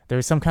like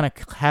there's some kind of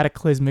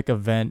cataclysmic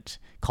event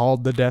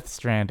called the Death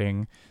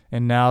Stranding,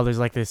 and now there's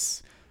like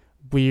this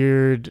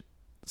weird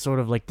sort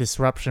of like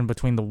disruption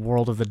between the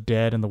world of the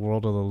dead and the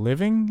world of the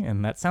living,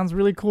 and that sounds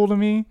really cool to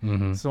me.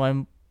 So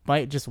I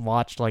might just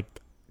watch like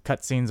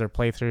cutscenes or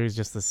playthroughs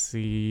just to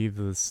see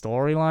the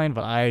storyline,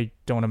 but I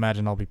don't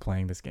imagine I'll be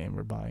playing this game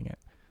or buying it.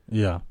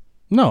 Yeah.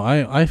 No,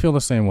 I feel the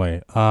same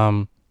way.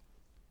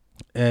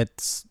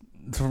 It's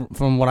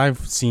from what I've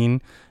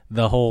seen,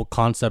 the whole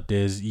concept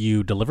is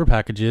you deliver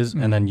packages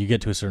and then you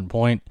get to a certain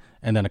point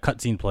and then a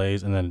cutscene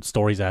plays and then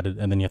story's added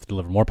and then you have to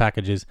deliver more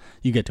packages.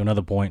 You get to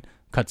another point,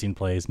 cutscene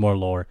plays, more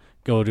lore,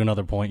 go to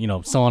another point,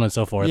 so on and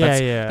so forth.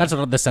 That's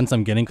what the sense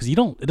I'm getting, because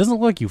it doesn't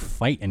look like you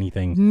fight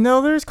anything.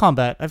 No, there's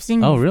combat. I've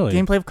seen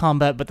gameplay of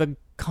combat, but the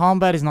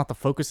combat is not the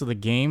focus of the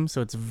game, so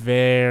it's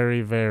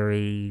very,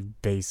 very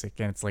basic,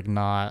 and it's like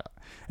not.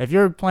 If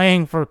you're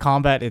playing for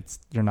combat,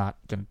 you're not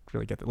gonna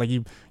really get that. Like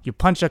you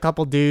punch a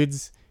couple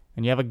dudes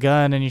and you have a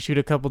gun and you shoot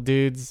a couple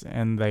dudes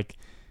and like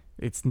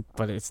it's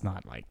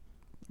not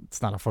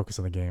a focus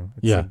of the game.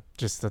 It's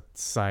just a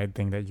side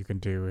thing that you can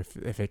do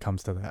if it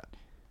comes to that.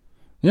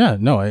 Yeah,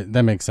 no,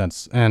 that makes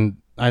sense. And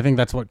I think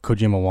that's what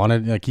Kojima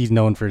wanted. Like he's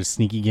known for his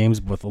sneaky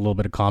games with a little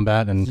bit of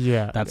combat, and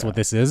that's what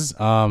this is.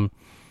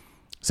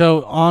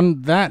 So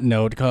on that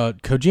note,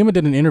 Kojima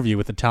did an interview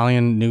with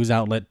Italian news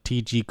outlet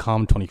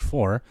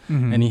TGCom24,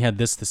 and he had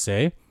this to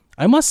say: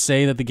 "I must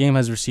say that the game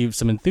has received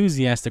some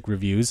enthusiastic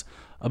reviews,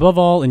 above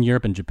all in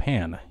Europe and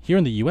Japan. Here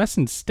in the US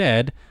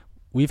instead,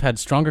 we've had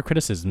stronger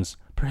criticisms.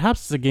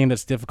 Perhaps it's a game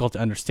that's difficult to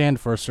understand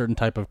for a certain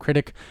type of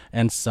critic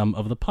and some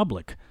of the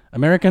public.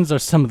 Americans are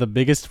some of the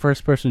biggest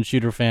first-person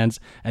shooter fans,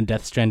 and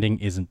Death Stranding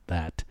isn't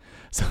that."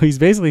 So he's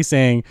basically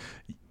saying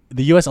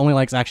the US only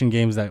likes action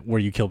games where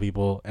you kill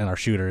people and are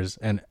shooters,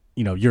 and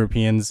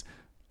Europeans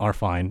are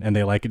fine and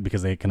they like it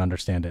because they can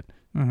understand it.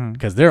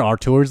 Because there are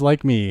tours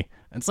like me.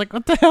 And it's like,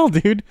 what the hell,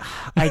 dude?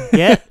 I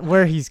get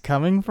where he's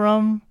coming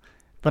from,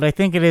 but I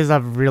think it is a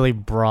really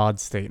broad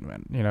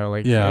statement.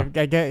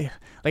 I get,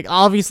 like,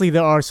 obviously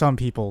there are some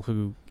people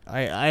who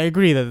I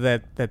agree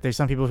that there's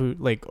some people who,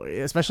 like,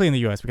 especially in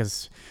the US,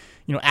 because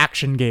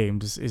action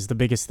games is the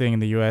biggest thing in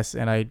the US,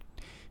 and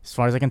as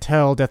far as I can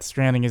tell, Death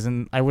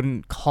Stranding I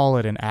wouldn't call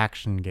it an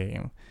action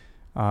game.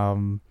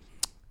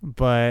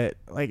 But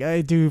like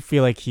I do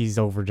feel like he's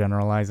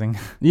overgeneralizing.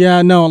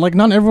 Yeah, no, like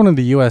not everyone in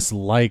the US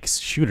likes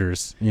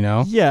shooters,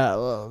 Yeah,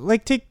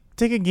 like take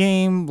a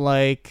game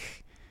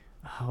like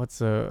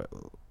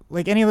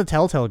like any of the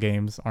Telltale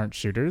games aren't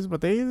shooters, but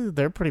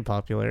they're pretty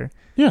popular.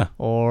 Yeah.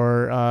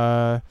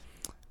 Or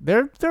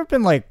there have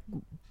been like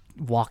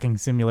walking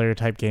simulator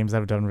type games that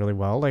have done really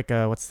well. Like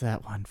what's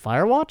that one?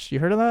 Firewatch? You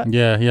heard of that?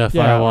 Yeah,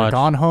 Firewatch. Or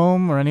Gone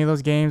Home, or any of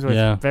those games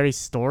where it's very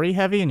story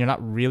heavy and you're not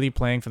really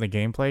playing for the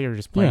gameplay, you're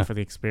just playing for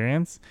the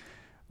experience.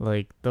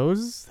 Like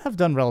those have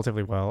done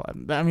relatively well.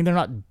 I mean, they're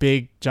not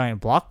big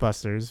giant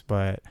blockbusters,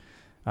 but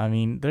I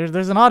mean,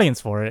 there's an audience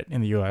for it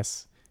in the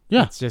US.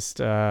 Yeah. It's just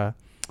I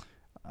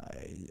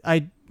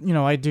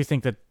do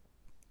think that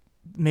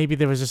maybe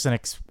there was just an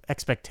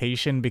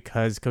expectation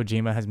because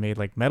Kojima has made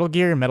like Metal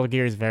Gear. Metal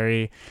Gear is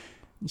very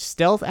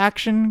stealth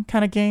action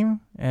kind of game,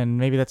 and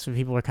maybe that's what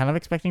people were kind of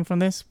expecting from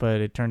this,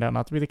 but it turned out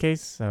not to be the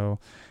case. So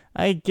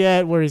I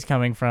get where he's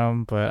coming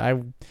from, but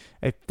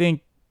I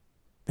think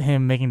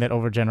him making that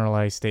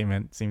overgeneralized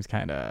statement seems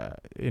kind of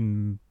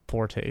in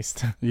poor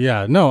taste.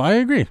 Yeah, no, I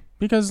agree,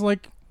 because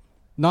like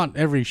not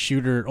every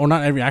shooter or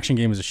not every action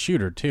game is a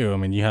shooter too. I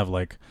mean, you have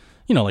like,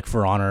 you know, like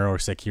For Honor or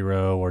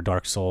Sekiro or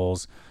Dark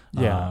Souls,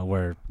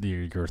 where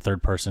you're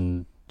third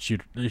person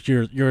shoot,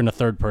 you're in a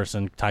third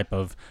person type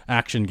of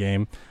action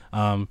game.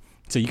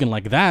 So you can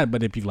like that,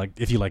 but if you like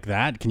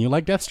that, can you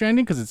like Death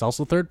Stranding because it's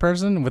also third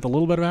person with a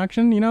little bit of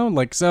action? You know,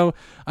 like, so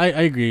I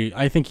agree.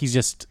 I think he's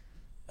just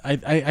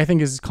I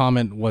think his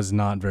comment was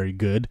not very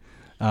good.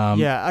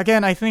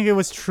 Again, I think it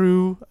was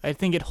true. I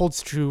think it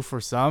holds true for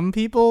some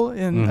people,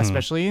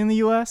 especially in the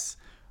U.S.,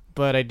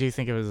 but I do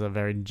think it was a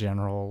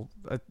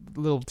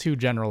little too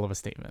general of a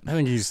statement. I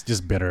think he's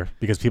just bitter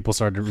because people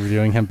started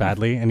reviewing him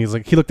badly, and he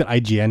looked at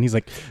IGN. He's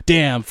like,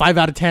 "Damn, 5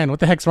 out of 10. What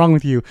the heck's wrong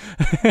with you?"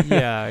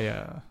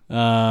 Yeah.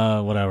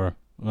 Whatever.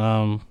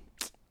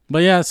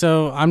 But yeah,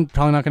 so I'm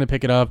probably not going to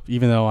pick it up,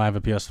 even though I have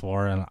a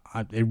PS4,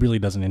 and it really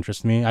doesn't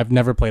interest me. I've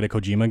never played a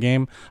Kojima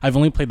game. I've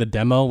only played the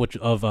demo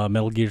of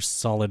Metal Gear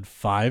Solid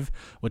 5,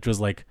 which was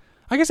like,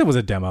 I guess it was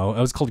a demo. It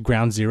was called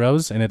Ground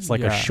Zeroes, and it's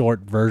like a short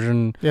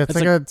version. Yeah, it's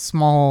like a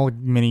small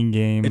mini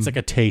game. It's like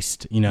a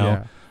taste, you know?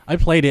 Yeah. I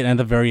played it, and at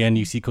the very end,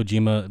 you see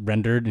Kojima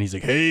rendered, and he's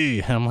like,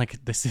 "Hey," and I'm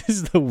like, "This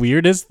is the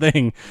weirdest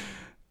thing."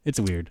 It's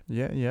weird.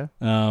 Yeah.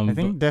 I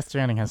think Death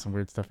Stranding has some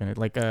weird stuff in it.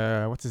 Like,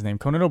 what's his name?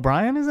 Conan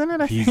O'Brien is in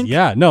it, I think?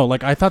 Yeah, no,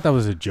 like, I thought that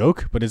was a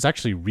joke, but it's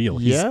actually real.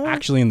 He's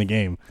actually in the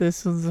game.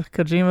 This is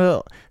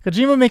Kojima.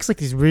 Kojima makes, like,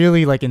 these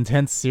really, like,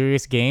 intense,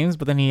 serious games,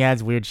 but then he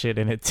adds weird shit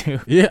in it, too.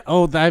 Yeah,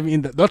 I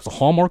mean, that's the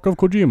hallmark of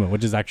Kojima,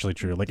 which is actually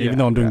true. Like, even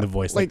though I'm doing the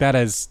voice, like, that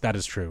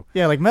is true.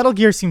 Yeah, like, Metal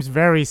Gear seems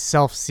very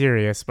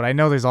self-serious, but I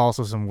know there's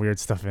also some weird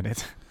stuff in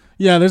it.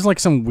 Yeah, there's, like,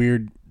 some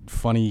weird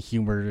funny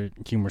humor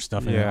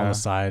stuff in it on the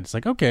side. It's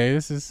like, okay,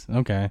 this is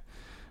okay.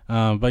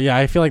 But yeah,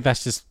 I feel like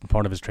that's just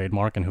part of his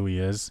trademark and who he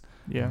is.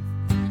 Yeah.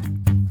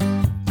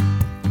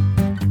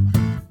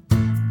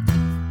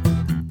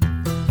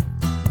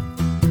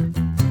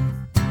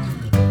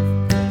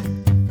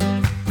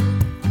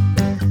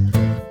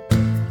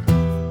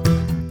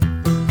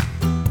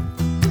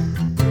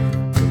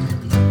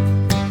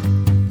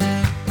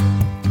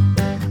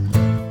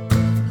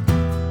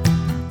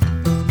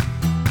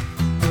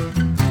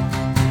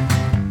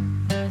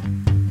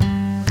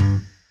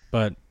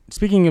 But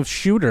speaking of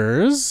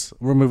shooters,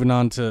 we're moving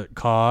on to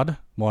COD,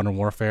 Modern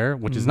Warfare,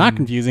 which is not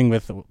confusing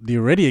with the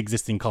already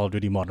existing Call of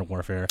Duty Modern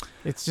Warfare.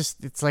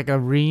 It's like a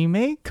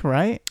remake,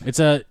 right? It's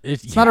not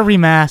a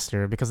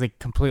remaster because they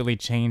completely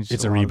changed.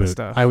 It's a reboot.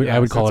 Stuff. I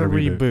would call it a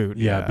reboot.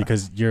 Yeah,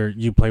 because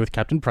you play with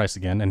Captain Price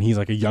again, and he's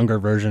like a younger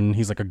version.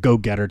 He's like a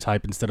go-getter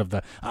type instead of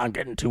the I'm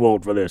getting too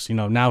old for this. You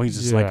know, now he's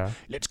just like,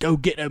 let's go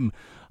get him.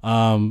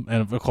 And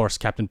of course,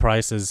 Captain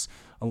Price is.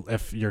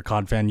 If you're a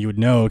COD fan, you would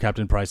know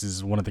Captain Price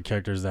is one of the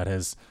characters that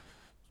has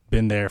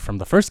been there from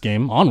the first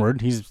game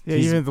onward. Even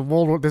there's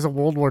a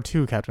World War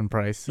II Captain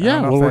Price.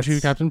 Yeah, World War II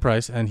Captain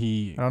Price, and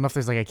I don't know if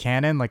there's like a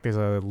canon, like there's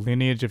a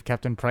lineage of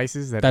Captain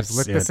Prices that just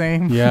look the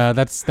same. Yeah,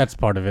 that's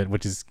part of it,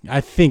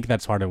 I think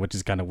that's part of it, which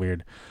is kind of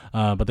weird.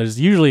 But there's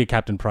usually a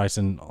Captain Price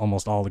in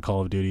almost all the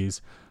Call of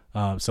Duties.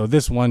 So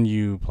this one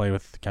you play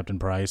with Captain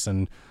Price,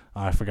 and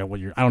I forget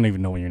I don't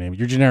even know what your name is.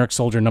 You're generic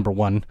soldier number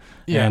 1.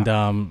 Yeah.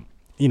 And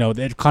you know,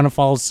 it kind of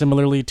follows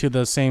similarly to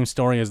the same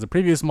story as the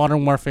previous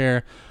Modern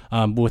Warfare,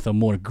 with a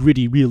more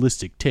gritty,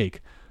 realistic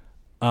take.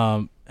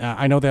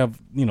 I know they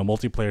have, you know,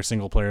 multiplayer,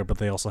 single player, but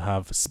they also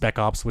have Spec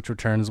Ops, which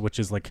returns, which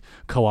is like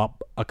a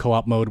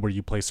co-op mode where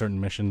you play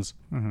certain missions.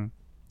 Mm-hmm.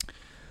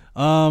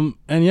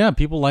 And yeah,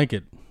 people like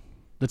it.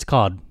 It's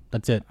COD.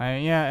 That's it.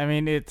 I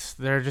mean,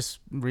 they're just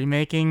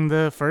remaking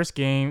the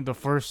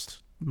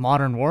first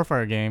Modern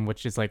Warfare game,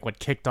 which is like what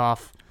kicked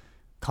off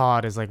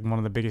COD is like one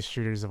of the biggest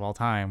shooters of all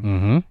time.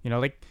 Mm-hmm. You know,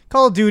 like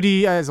Call of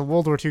Duty as a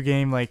World War II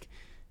game, like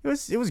it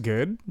was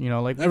good. You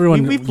know, like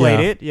we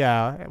played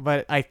it,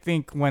 But I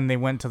think when they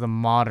went to the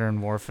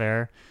Modern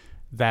Warfare,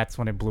 that's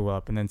when it blew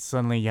up, and then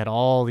suddenly you had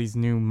all these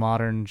new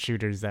modern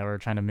shooters that were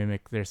trying to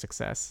mimic their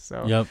success.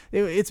 So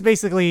it's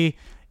basically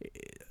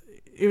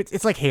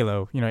it's like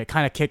Halo. You know, it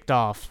kind of kicked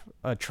off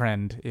a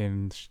trend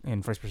in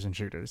first person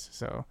shooters.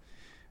 So,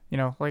 you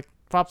know, like.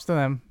 Props to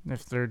them.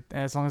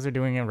 As long as they're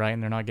doing it right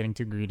and they're not getting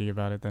too greedy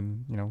about it,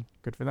 then, you know,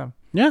 good for them.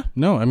 Yeah,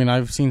 no, I mean,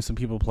 I've seen some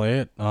people play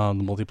it, the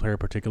multiplayer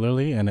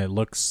particularly, and it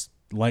looks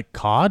like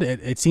COD.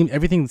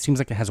 Everything seems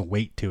like it has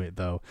weight to it,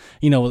 though.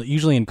 You know,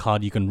 usually in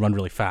COD you can run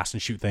really fast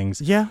and shoot things.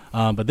 Yeah.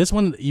 But this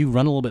one you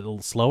run a little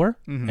bit slower,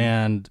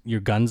 and your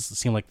guns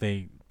seem like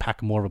they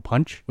pack more of a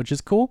punch, which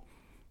is cool.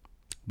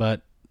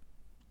 But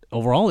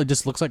overall, it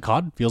just looks like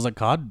COD, feels like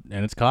COD,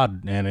 and it's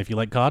COD. And if you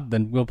like COD,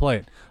 then we'll play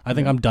it. I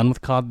think I'm done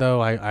with COD,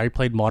 though. I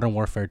played Modern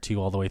Warfare 2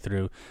 all the way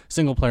through,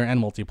 single player and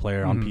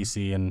multiplayer on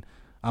PC, and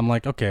I'm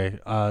like, okay,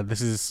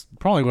 this is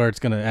probably where it's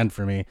going to end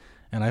for me.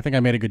 and I think I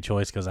made a good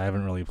choice because I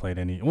haven't really played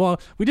any. Well,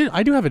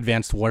 I do have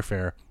Advanced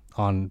Warfare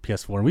on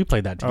PS4, and we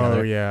played that together.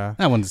 Oh yeah,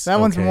 that one's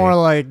okay. More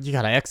like you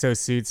got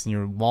exosuits and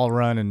your wall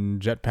run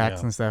and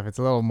jetpacks and stuff. It's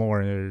a little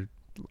more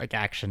like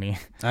actiony.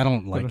 I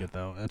don't like it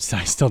though.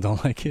 I still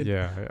don't like it.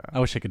 Yeah. I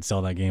wish I could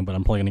sell that game, but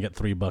I'm probably gonna get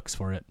 $3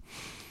 for it.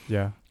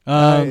 Yeah.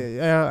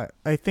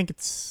 I think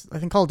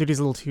Call of Duty is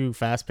a little too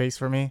fast paced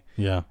for me.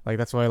 Yeah. Like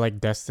that's why I like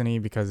Destiny,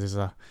 because there's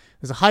a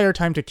higher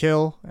time to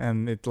kill,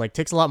 and it like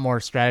takes a lot more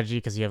strategy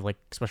because you have like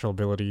special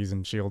abilities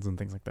and shields and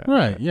things like that.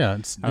 Right. Yeah.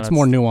 It's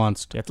more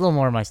nuanced. Yeah, it's a little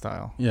more my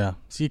style. Yeah.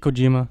 See,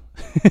 Kojima.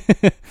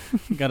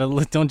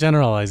 You don't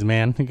generalize,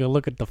 man. You gotta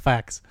look at the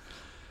facts.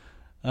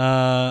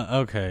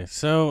 Okay.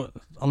 So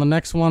on the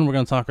next one, we're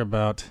gonna talk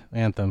about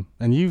Anthem,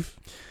 and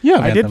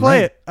I did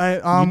play it.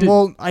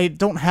 Well, I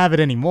don't have it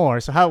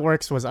anymore. So how it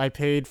works was I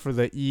paid for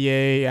the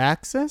EA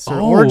access or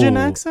Origin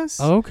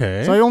access.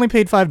 Okay. So I only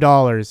paid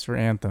 $5 for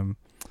Anthem.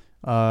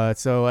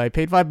 So I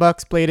paid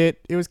 $5, played it.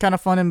 It was kind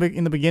of fun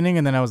in the beginning,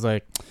 and then I was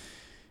like,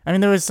 I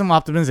mean, there was some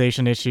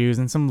optimization issues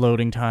and some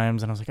loading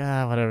times, and I was like,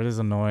 whatever, this is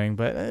annoying,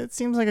 but it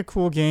seems like a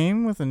cool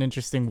game with an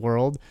interesting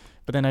world.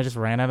 But then I just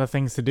ran out of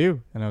things to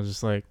do, and I was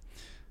just like,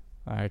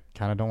 I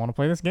kind of don't want to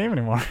play this game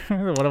anymore.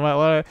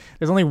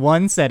 There's only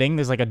one setting.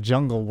 There's like a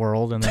jungle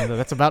world, and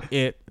that's about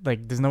it.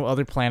 Like, there's no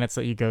other planets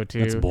that you go to.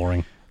 That's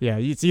boring. Yeah,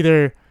 it's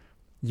either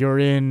you're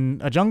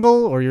in a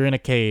jungle or you're in a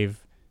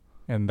cave,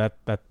 and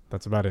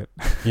that's about it.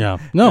 Yeah.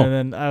 No. And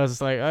then I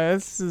was like,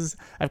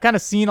 I've kind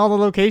of seen all the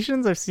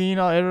locations. I've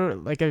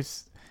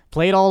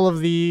played all of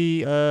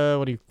the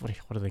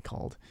what are they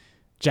called?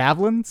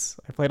 Javelins.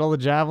 I played all the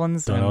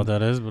javelins. Don't know what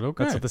that is, but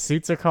okay. That's what the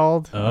suits are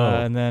called. Oh.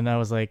 And then I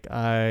was like,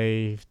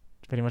 I've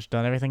pretty much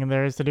done everything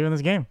there is to do in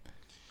this game.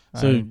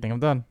 So I think I'm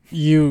done.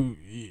 You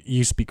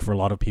speak for a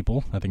lot of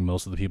people. I think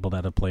most of the people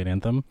that have played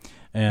Anthem.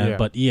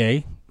 But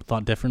EA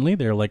thought differently.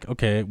 They're like,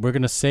 okay, we're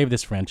gonna save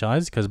this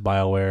franchise because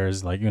BioWare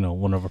is like,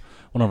 one of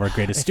our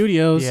greatest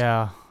studios.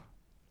 Yeah.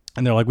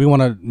 And they're like, we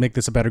want to make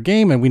this a better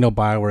game, and we know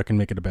BioWare can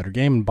make it a better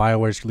game. And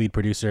BioWare's lead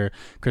producer,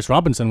 Chris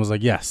Robinson, was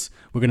like, yes,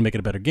 we're going to make it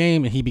a better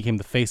game. And he became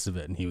the face of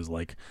it. And he was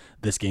like,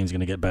 this game's going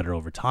to get better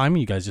over time.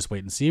 You guys just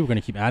wait and see. We're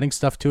going to keep adding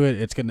stuff to it.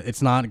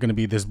 It's not going to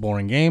be this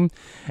boring game.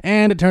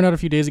 And it turned out a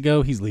few days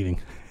ago, he's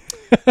leaving.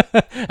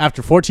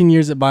 After 14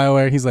 years at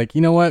BioWare, he's like,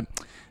 you know what?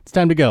 It's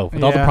time to go.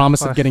 With all the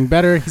promise of getting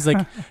better, he's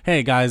like,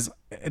 hey, guys.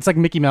 It's like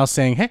Mickey Mouse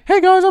saying, hey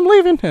guys, I'm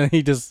leaving. And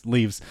he just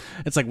leaves.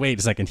 It's like, wait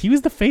a second. He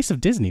was the face of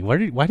Disney. Why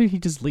did he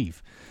just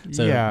leave?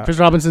 So Chris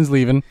Robinson's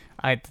leaving.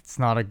 It's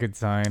not a good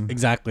sign.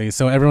 Exactly.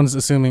 So everyone's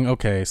assuming,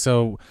 okay,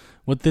 so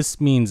what this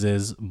means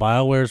is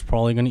BioWare's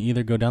probably going to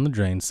either go down the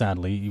drain,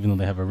 sadly, even though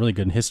they have a really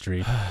good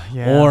history,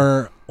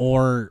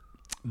 or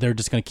they're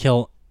just going to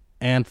kill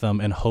Anthem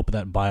and hope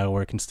that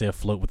BioWare can stay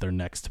afloat with their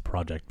next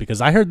project,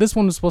 because I heard this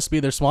one was supposed to be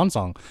their swan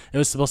song. It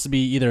was supposed to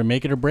be either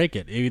make it or break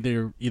it.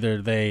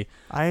 Either they.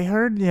 I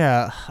heard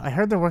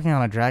they're working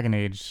on a Dragon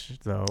Age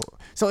though.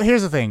 So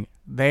here's the thing: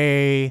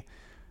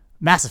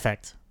 Mass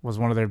Effect was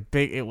one of their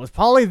big. It was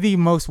probably the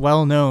most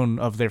well known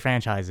of their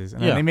franchises,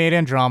 and then they made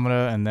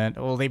Andromeda, and then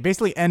they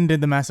basically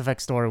ended the Mass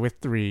Effect story with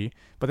 3.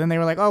 But then they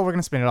were like, oh, we're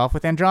gonna spin it off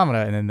with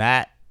Andromeda, and then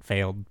that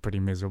failed pretty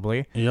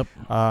miserably. Yep.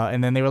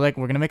 And then they were like,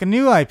 we're going to make a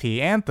new IP,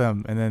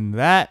 Anthem. And then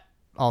that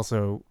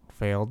also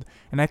failed.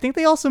 And I think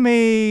they also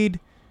made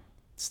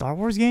Star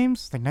Wars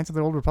games, like Knights of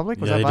the Old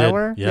Republic. Was that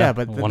BioWare? Yeah,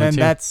 but then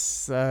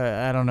that's,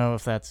 I don't know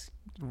if that's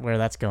where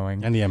that's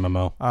going. And the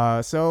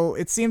MMO. So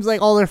it seems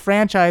like all their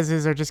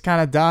franchises are just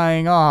kind of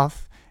dying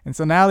off. And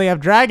so now they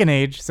have Dragon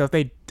Age. So if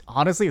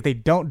they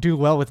don't do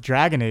well with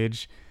Dragon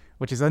Age,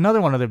 which is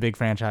another one of their big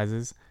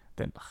franchises,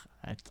 then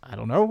I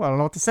don't know. I don't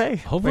know what to say.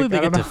 Hopefully they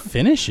get to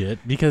finish it,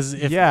 because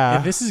if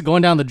this is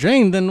going down the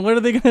drain, then what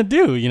are they going to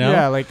do,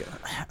 Yeah, like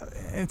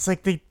it's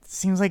like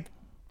seems like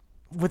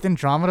with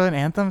Andromeda and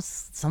Anthem,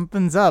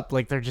 something's up.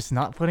 Like they're just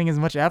not putting as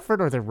much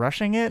effort, or they're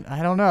rushing it.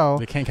 I don't know.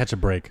 They can't catch a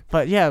break.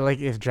 But yeah, like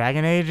if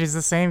Dragon Age is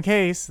the same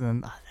case,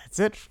 then that's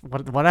it.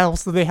 What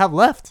else do they have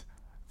left?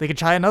 They could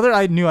try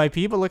another new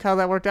IP, but look how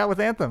that worked out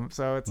with Anthem.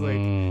 So it's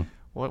like,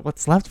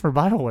 what's left for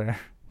BioWare?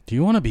 Do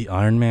you want to be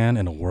Iron Man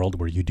in a world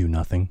where you do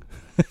nothing?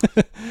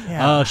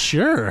 Yeah.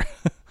 Sure.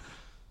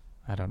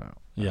 I don't know.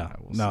 Yeah.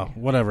 We'll see.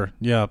 Whatever.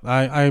 Yeah.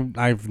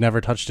 I've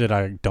never touched it.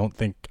 I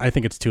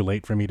think it's too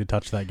late for me to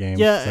touch that game.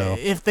 Yeah. So.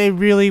 If they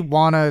really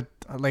want to,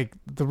 like,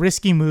 the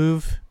risky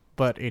move,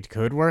 but it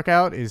could work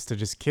out, is to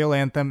just kill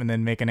Anthem and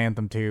then make an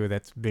Anthem 2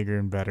 that's bigger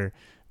and better.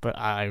 But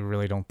I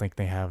really don't think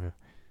they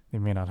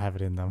may not have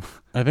it in them.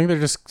 I think they're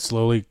just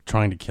slowly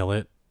trying to kill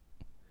it.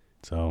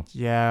 So.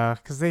 Yeah,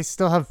 because they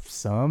still have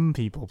some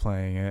people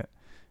playing it.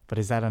 But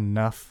is that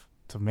enough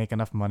to make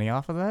enough money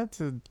off of that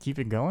to keep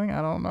it going?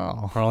 I don't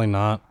know. Probably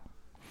not.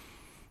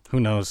 Who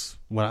knows?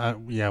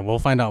 We'll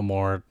find out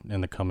more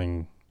in the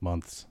coming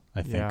months,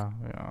 I think.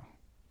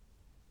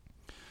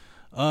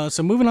 Yeah.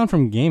 So moving on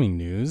from gaming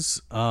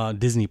news,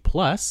 Disney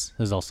Plus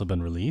has also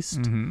been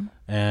released,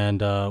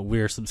 and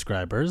we're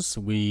subscribers.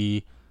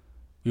 We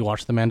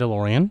watched The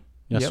Mandalorian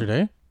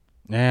yesterday,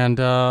 and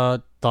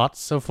thoughts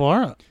so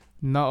far?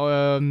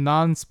 No,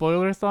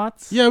 non-spoiler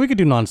thoughts? Yeah, we could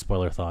do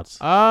non-spoiler thoughts.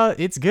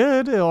 It's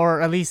good, or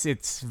at least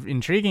it's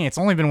intriguing. It's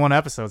only been one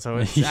episode, so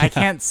I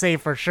can't say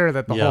for sure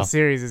that the whole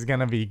series is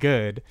gonna be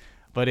good,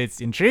 but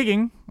it's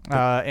intriguing.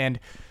 And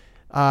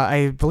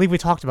I believe we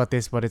talked about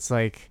this, but it's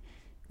like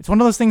it's one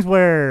of those things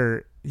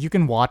where you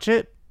can watch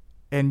it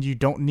and you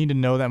don't need to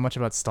know that much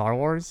about Star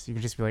Wars. You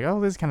can just be like, oh,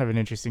 this is kind of an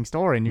interesting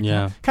story. And you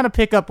can kind of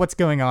pick up what's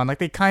going on. Like,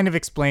 they kind of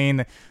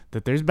explain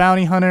that there's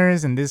bounty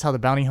hunters and this is how the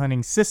bounty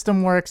hunting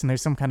system works. And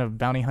there's some kind of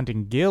bounty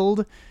hunting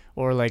guild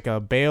or like a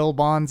bail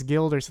bonds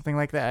guild or something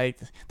like that.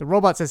 The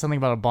robot says something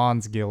about a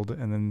bonds guild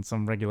and then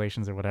some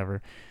regulations or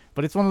whatever.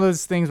 But it's one of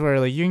those things where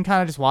like you can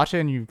kind of just watch it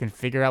and you can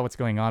figure out what's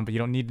going on, but you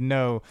don't need to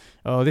know,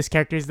 oh, this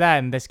character is that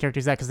and this character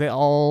is that, because they're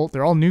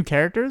all new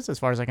characters as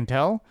far as I can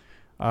tell.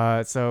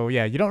 So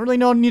yeah, you don't really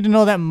need to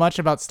know that much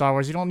about Star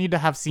Wars. You don't need to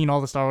have seen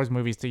all the Star Wars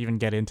movies to even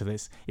get into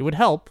this. It would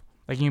help.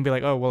 Like, you can be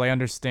like, oh, well, I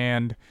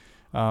understand,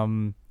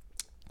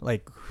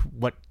 like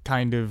what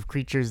kind of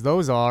creatures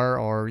those are,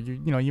 or you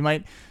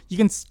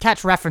can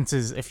catch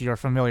references if you're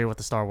familiar with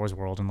the Star Wars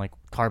world, and like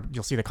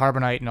you'll see the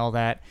carbonite and all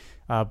that.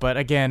 But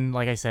again,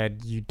 like I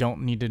said, you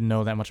don't need to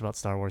know that much about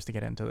Star Wars to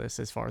get into this,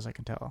 as far as I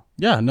can tell.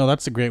 Yeah, no,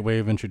 that's a great way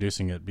of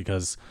introducing it,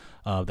 because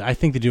I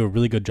think they do a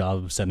really good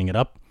job of setting it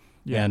up.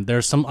 Yeah. And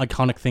there's some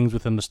iconic things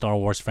within the Star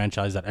Wars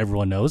franchise that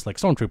everyone knows, like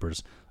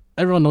Stormtroopers.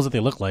 Everyone knows what they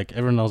look like.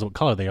 Everyone knows what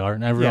color they are.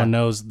 And everyone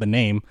knows the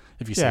name.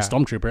 If you say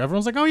Stormtrooper,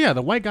 everyone's like, oh, yeah,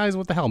 the white guys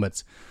with the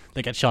helmets.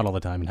 They get shot all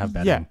the time and have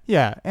bad name.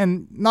 Yeah,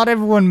 and not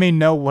everyone may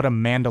know what a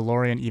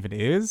Mandalorian even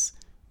is,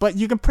 but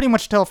you can pretty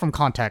much tell from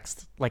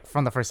context, like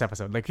from the first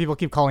episode. Like, people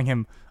keep calling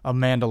him a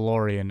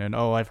Mandalorian, and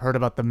oh, I've heard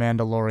about the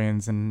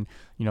Mandalorians, and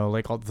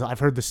like I've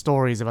heard the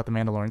stories about the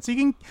Mandalorians. So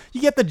you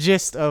get the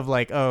gist of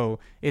like, oh,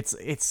 it's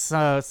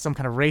some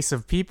kind of race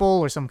of people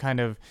or some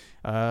kind of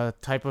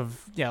type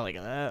of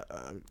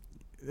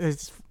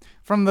it's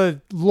from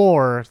the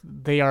lore,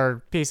 they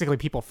are basically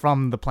people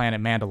from the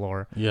planet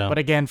Mandalore. Yeah. But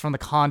again, from the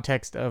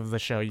context of the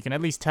show, you can at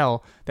least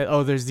tell that,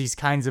 oh, there's these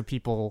kinds of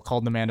people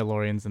called the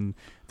Mandalorians, and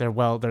they're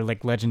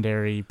like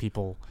legendary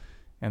people,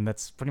 and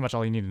that's pretty much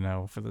all you need to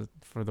know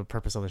for the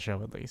purpose of the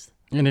show, at least.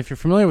 And if you're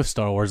familiar with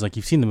Star Wars, like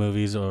you've seen the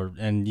movies,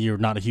 and you're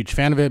not a huge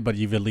fan of it, but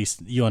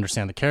you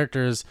understand the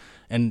characters,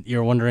 and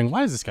you're wondering,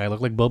 why does this guy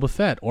look like Boba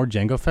Fett or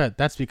Jango Fett?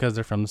 That's because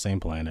they're from the same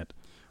planet.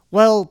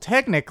 Well,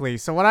 technically,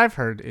 so what I've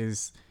heard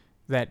is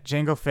that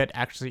Jango Fett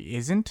actually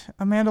isn't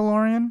a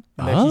Mandalorian,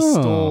 and that he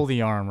stole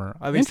the armor.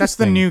 At least that's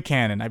the new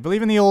canon. I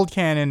believe in the old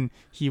canon,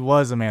 he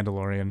was a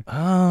Mandalorian.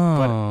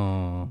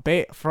 Oh.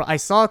 But I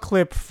saw a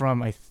clip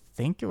from, I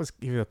think it was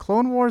either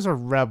Clone Wars or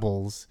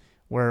Rebels,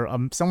 where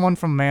someone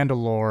from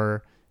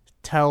Mandalore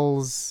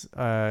tells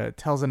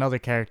another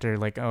character,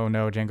 like, oh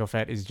no, Jango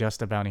Fett is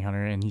just a bounty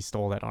hunter and he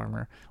stole that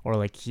armor, or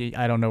like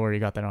I don't know where he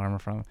got that armor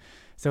from.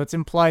 So it's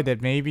implied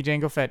that maybe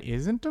Jango Fett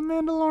isn't a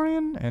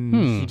Mandalorian and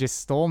he just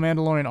stole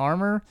Mandalorian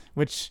armor,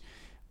 which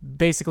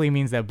basically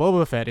means that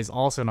Boba Fett is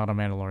also not a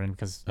Mandalorian,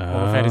 because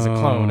Boba Fett is a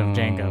clone of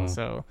Jango.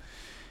 So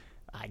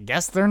I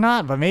guess they're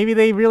not, but maybe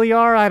they really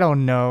are. I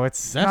don't know.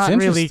 That's not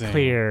really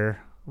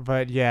clear.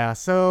 But yeah,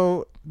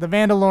 so the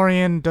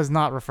Mandalorian does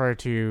not refer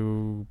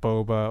to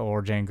Boba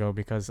or Jango,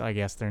 because I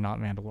guess they're not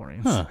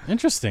Mandalorians. Huh,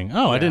 interesting.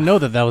 Oh, yeah. I didn't know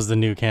that was the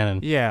new canon.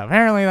 Yeah,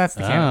 apparently that's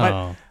the canon.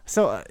 But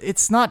so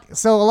it's not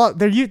so a lot.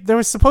 There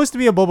was supposed to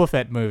be a Boba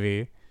Fett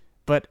movie,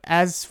 but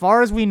as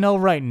far as we know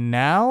right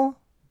now,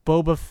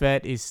 Boba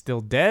Fett is still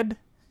dead.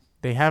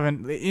 They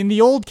haven't, in the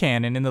old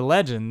canon, in the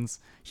Legends,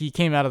 he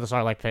came out of the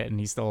Sarlacc pit and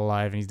he's still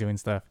alive and he's doing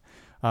stuff.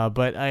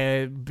 But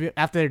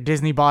after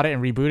Disney bought it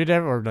and rebooted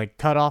it, or like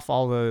cut off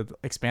all the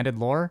expanded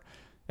lore,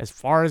 as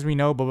far as we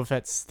know, Boba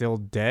Fett's still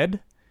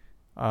dead.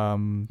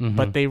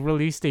 But they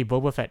released a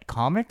Boba Fett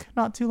comic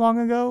not too long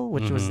ago,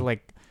 which was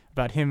like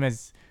about him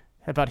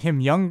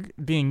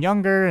being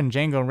younger and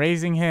Jango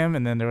raising him.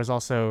 And then there was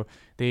also,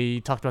 they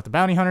talked about the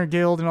Bounty Hunter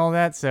Guild and all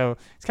that. So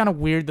it's kind of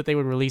weird that they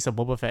would release a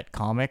Boba Fett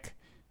comic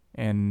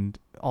and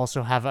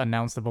also have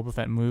announced the Boba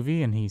Fett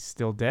movie, and he's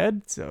still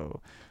dead. So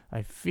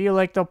I feel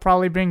like they'll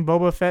probably bring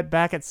Boba Fett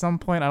back at some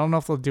point. I don't know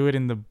if they'll do it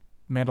in the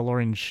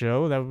Mandalorian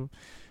show.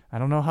 I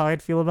don't know how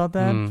I'd feel about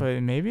that,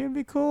 but maybe it'd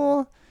be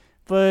cool.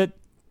 But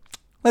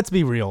let's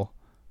be real.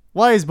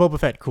 Why is Boba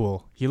Fett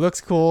cool? He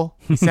looks cool.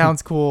 He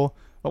sounds cool.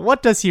 But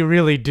what does he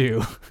really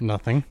do?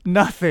 Nothing.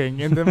 Nothing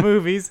in the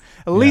movies.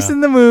 At least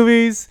in the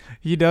movies,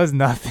 he does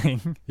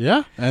nothing.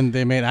 Yeah, and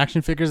they made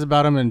action figures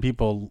about him, and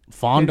people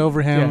fawned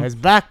over him. Yeah, his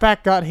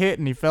backpack got hit,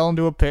 and he fell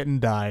into a pit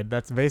and died.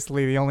 That's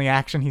basically the only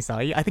action he saw.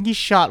 I think he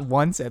shot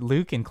once at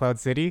Luke in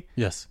Cloud City.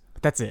 Yes.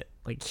 But that's it.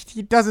 Like,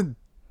 he doesn't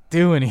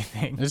do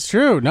anything. It's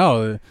true.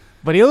 No.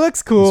 But he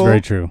looks cool. It's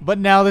very true. But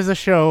now there's a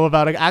show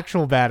about an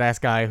actual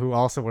badass guy who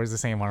also wears the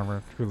same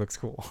armor, who looks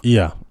cool.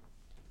 Yeah.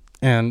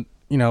 And,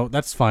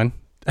 that's fine.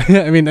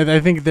 I mean, I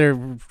think they're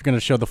going to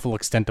show the full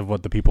extent of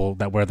what the people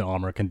that wear the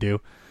armor can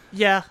do.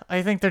 Yeah,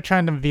 I think they're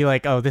trying to be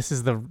like, oh, this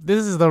is the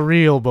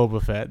real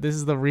Boba Fett. This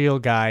is the real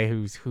guy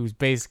who's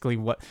basically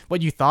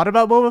what you thought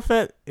about Boba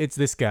Fett. It's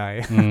this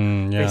guy,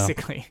 yeah.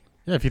 basically.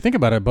 Yeah, if you think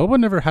about it, Boba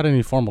never had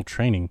any formal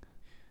training.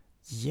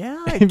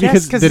 Yeah, I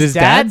guess because his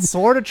dad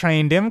sort of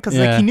trained him because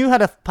like he knew how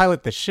to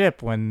pilot the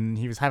ship when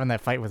he was having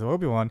that fight with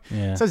Obi-Wan.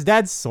 Yeah. So his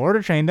dad sort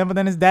of trained him, but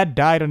then his dad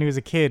died when he was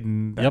a kid,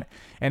 and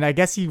and I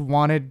guess he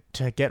wanted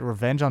to get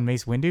revenge on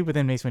Mace Windu, but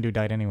then Mace Windu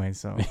died anyway.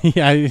 So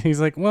yeah, he's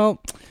like, well,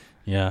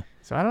 yeah.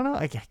 So I don't know.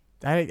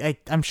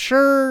 I'm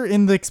sure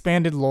in the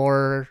expanded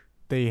lore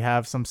they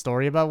have some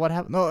story about what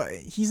happened. No,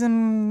 he's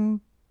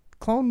in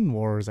Clone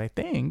Wars, I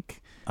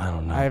think. I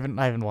don't know. I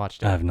haven't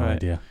watched it. I have no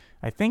idea.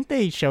 I think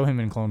they show him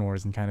in Clone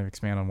Wars and kind of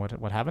expand on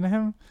what happened to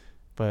him.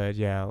 But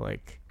yeah,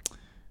 like,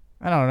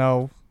 I don't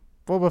know.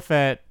 Boba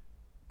Fett,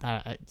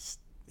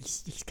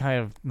 he's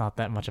kind of not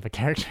that much of a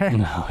character.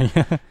 No,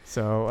 yeah.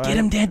 So get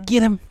him, Dad,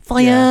 get him,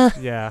 fire.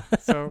 Yeah.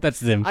 So that's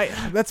them.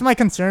 That's my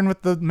concern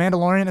with the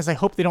Mandalorian is I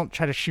hope they don't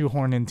try to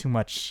shoehorn in too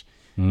much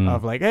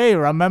of like, hey,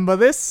 remember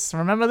this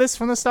from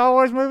the Star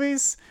Wars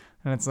movies,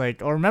 and it's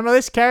like, or remember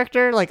this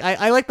character. Like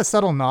I like the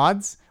subtle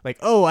nods. Like,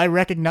 oh, I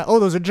recognize. Oh,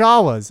 those are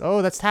Jawas.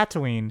 Oh, that's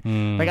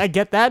Tatooine. Like I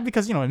get that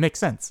because it makes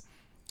sense.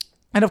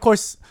 And of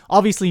course,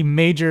 obviously,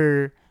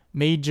 major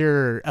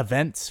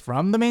events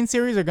from the main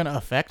series are going to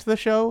affect the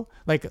show.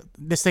 Like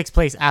this takes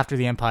place after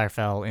the Empire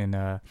fell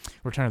in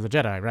Return of the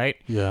Jedi, right?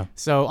 Yeah.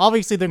 So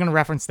obviously they're going to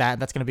reference that.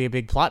 That's going to be a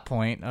big plot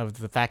point of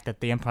the fact that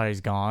the Empire is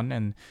gone,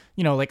 and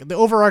like the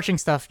overarching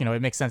stuff.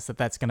 It makes sense that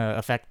that's going to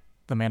affect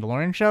the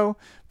Mandalorian show.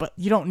 But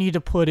you don't need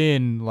to put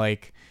in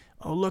like,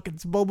 oh look,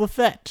 it's Boba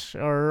Fett,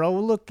 or oh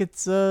look,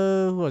 it's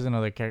who was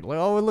another character? Like,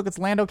 oh look, it's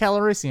Lando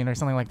Calrissian or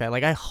something like that.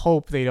 Like I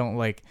hope they don't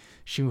like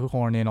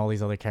shoehorn in all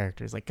these other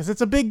characters, like because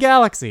it's a big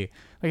galaxy,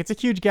 like it's a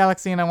huge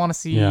galaxy, and I want to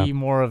see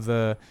more of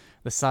the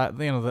side,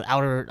 the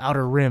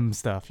outer rim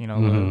stuff,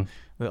 the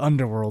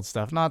underworld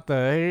stuff, not the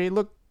hey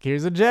look,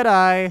 here's a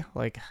Jedi.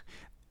 Like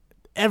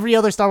every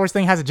other Star Wars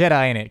thing has a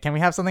Jedi in it. Can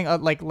we have something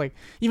like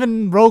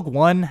even Rogue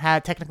One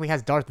technically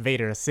has Darth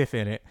Vader, a Sith,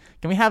 in it?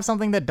 Can we have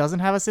something that doesn't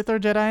have a Sith or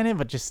Jedi in it,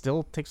 but just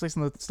still takes place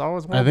in the Star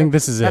Wars world? I think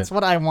this is That's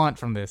what I want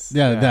from this.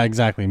 Yeah,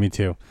 exactly. Me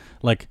too.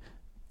 Like,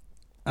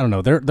 I don't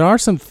know. There are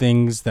some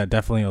things that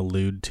definitely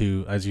allude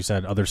to, as you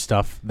said, other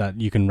stuff that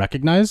you can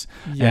recognize,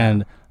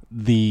 and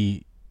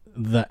the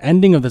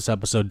ending of this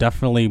episode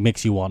definitely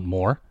makes you want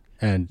more.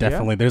 And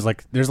definitely, there's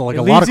a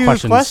lot of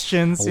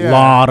questions. A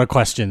lot of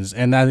questions,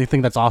 and I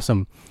think that's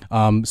awesome.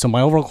 So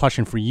my overall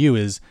question for you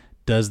is: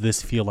 does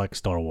this feel like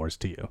Star Wars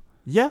to you?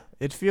 Yeah,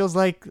 it feels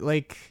like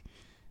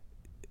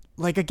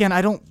again,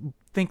 I don't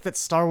think that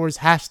Star Wars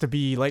has to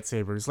be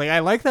lightsabers. Like I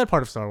like that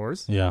part of Star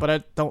Wars. Yeah.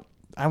 But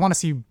I want to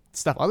see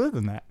stuff other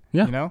than that.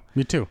 Yeah.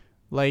 Me too.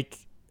 Like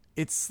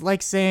it's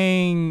like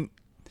saying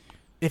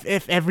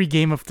if every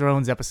Game of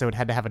Thrones episode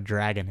had to have a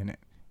dragon in it.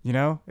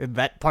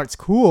 That part's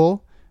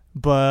cool.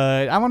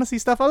 But I want to see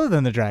stuff other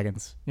than the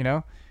dragons,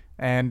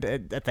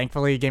 And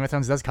thankfully, Game of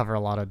Thrones does cover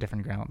a lot of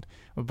different ground.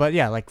 But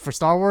yeah, like for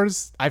Star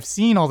Wars, I've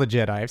seen all the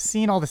Jedi. I've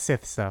seen all the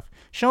Sith stuff.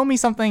 Show me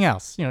something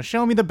else.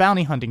 Show me the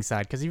bounty hunting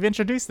side, because you've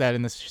introduced that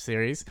in this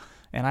series,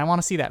 and I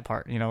want to see that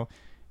part,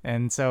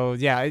 And so,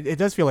 yeah, it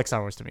does feel like Star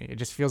Wars to me. It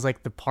just feels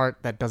like the part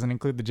that doesn't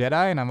include the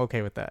Jedi, and I'm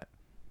okay with that.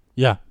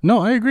 Yeah.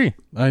 No, I agree.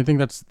 I think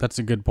that's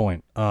a good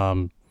point.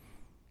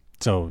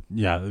 So,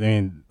 yeah, I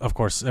mean, of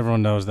course,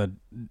 everyone knows that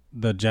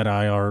the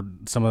Jedi are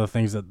some of the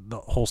things that the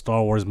whole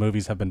Star Wars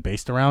movies have been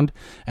based around,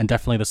 and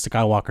definitely the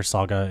Skywalker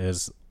saga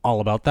is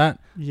all about that.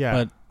 Yeah.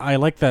 But I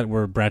like that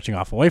we're branching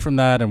off away from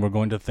that, and we're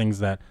going to things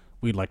that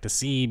we'd like to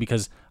see,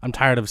 because I'm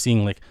tired of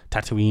seeing, like,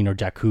 Tatooine or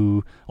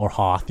Jakku or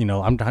Hoth.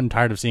 I'm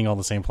tired of seeing all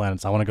the same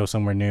planets. I want to go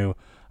somewhere new.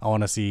 I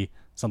want to see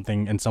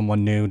something and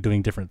someone new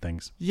doing different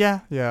things. Yeah.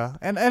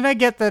 And I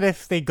get that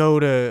if they go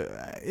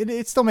to...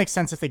 It still makes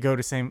sense if they go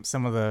to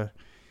some of the...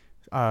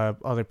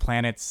 other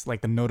planets,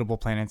 like the notable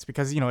planets,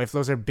 because if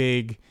those are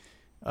big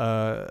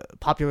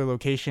popular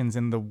locations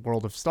in the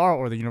world of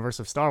or the universe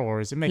of Star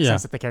Wars, it makes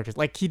sense that the characters,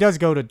 like, he does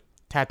go to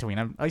Tatooine.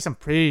 At least I'm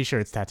pretty sure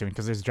it's Tatooine,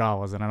 because there's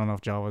Jawas, and I don't know if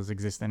Jawas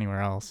exist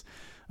anywhere else,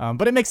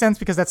 but it makes sense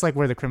because that's like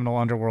where the criminal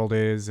underworld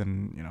is,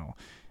 and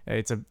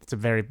it's a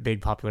very big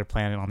popular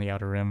planet on the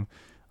Outer Rim,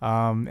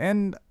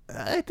 and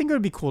I think it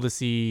would be cool to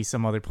see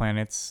some other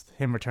planets,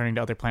 him returning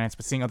to other planets,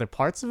 but seeing other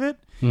parts of it,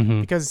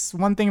 because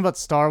one thing about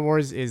Star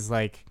Wars is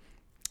like,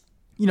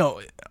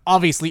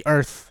 obviously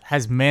Earth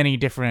has many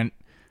different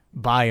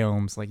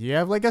biomes. Like you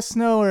have like a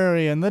snow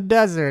area and the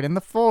desert and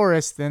the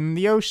forest and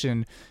the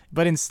ocean.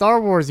 But in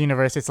Star Wars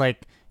universe, it's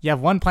like you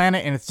have one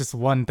planet and it's just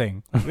one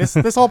thing.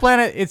 This whole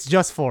planet, it's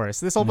just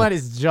forest. This whole planet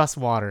is just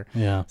water.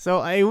 Yeah.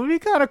 So it would be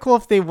kind of cool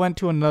if they went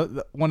to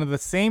one of the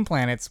same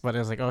planets, but it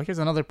was like, oh, here's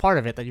another part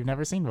of it that you've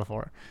never seen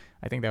before.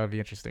 I think that would be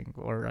interesting,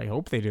 or I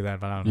hope they do that,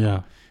 but I don't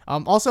know.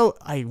 Also,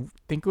 I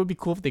think it would be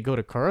cool if they go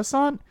to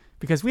Coruscant,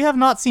 because we have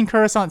not seen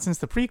Coruscant since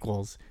the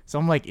prequels. So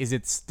I'm like, is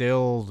it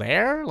still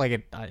there? Like,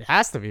 it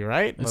has to be,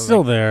 right? It's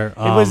still there. It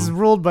was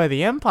ruled by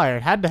the Empire.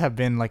 It had to have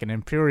been like an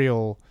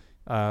imperial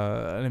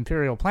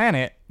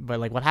planet. But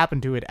like, what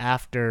happened to it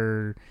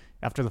after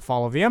the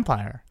fall of the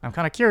Empire? I'm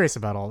kind of curious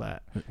about all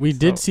that. We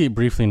did see it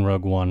briefly in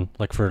Rogue One,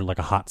 like for like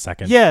a hot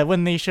second. Yeah,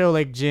 when they show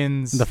like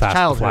Jin's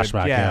childhood.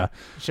 flashback. Yeah.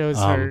 Shows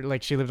her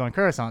like she lived on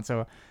Coruscant.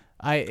 So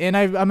I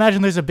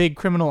imagine there's a big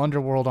criminal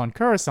underworld on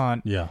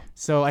Coruscant. Yeah.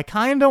 So I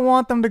kind of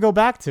want them to go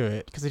back to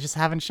it because they just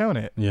haven't shown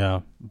it.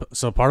 Yeah.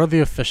 So part of the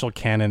official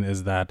canon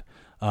is that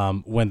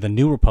when the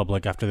New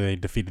Republic, after they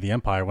defeated the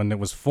Empire, when it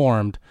was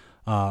formed,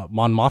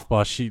 Mon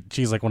Mothma,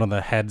 she's like one of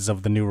the heads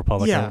of the New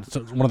Republic, Yeah.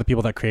 one of the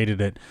people that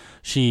created it.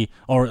 The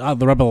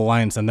Rebel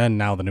Alliance, and then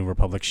now the New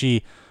Republic.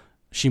 She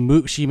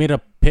made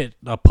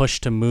a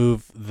push to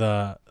move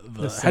the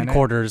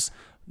headquarters.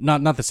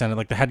 Not the Senate,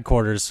 like the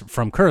headquarters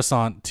from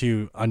Coruscant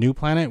to a new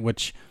planet,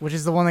 which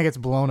is the one that gets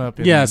blown up.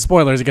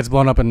 Spoilers, it gets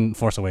blown up in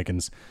Force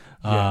Awakens.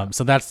 Yeah.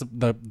 So that's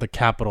the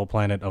capital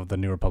planet of the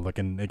New Republic,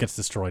 and it gets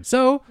destroyed.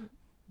 So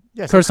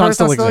so Coruscant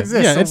still exists.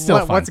 Yeah, so it's still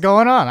fun. What's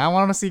going on? I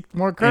want to see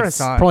more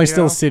Coruscant. It's probably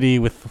still a city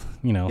with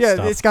Yeah,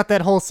 stuff. it's got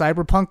that whole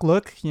cyberpunk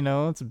look.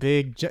 It's a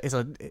big.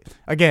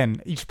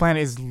 Again, each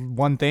planet is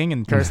one thing,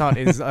 and Coruscant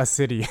is a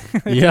city.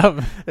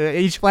 Yep.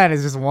 Each planet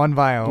is just one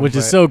biome, which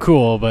is so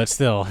cool, but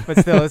still.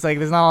 It's like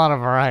there's not a lot of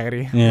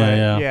variety.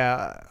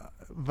 Yeah.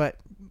 But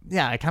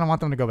I kind of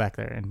want them to go back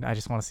there, and I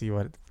just want to see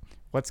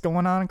what's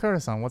going on in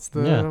Coruscant. What's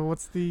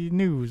the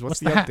news? What's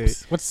the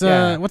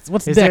update?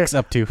 What's Dex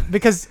up to?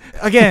 Because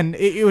again,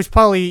 it was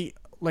probably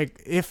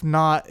like, if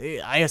not,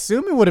 I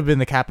assume it would have been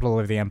the capital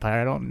of the Empire.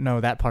 I don't know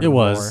that part of the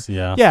war. It was,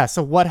 yeah. Yeah,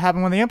 so what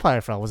happened when the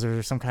Empire fell? Was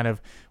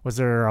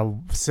there a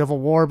civil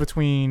war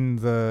between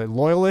the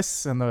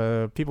loyalists and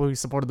the people who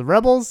supported the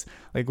rebels?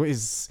 Like,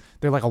 is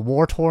there like a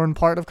war-torn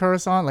part of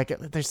Coruscant? Like,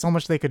 there's so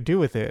much they could do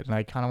with it, and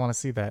I kind of want to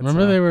see that.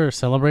 Remember they were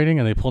celebrating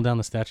and they pulled down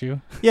the statue?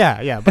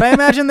 Yeah. But I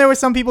imagine there were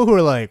some people who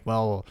were like,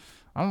 well,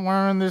 I'm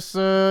wearing this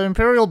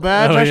Imperial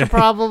badge. I should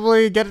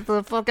probably get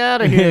the fuck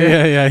out of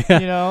here.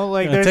 Yeah.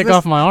 Like take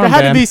off my armband. There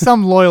had to be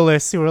some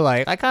loyalists who were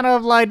like, I kind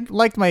of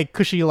liked my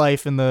cushy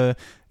life in the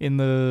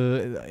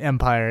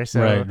Empire.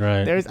 So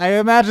right. I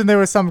imagine there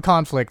was some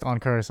conflict on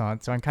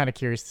Coruscant. So I'm kind of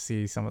curious to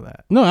see some of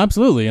that. No,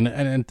 absolutely,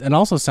 and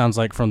also sounds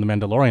like from the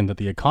Mandalorian that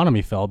the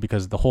economy fell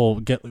because all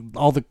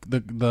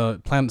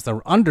the planets that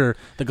were under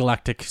the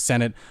Galactic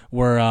Senate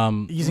were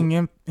using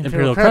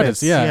Imperial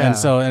credits. Yeah, and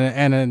so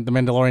and the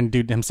Mandalorian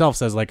dude himself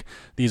says like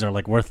these are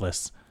like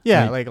worthless.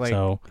 Yeah, right?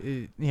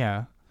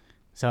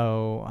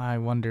 So I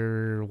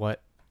wonder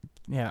what.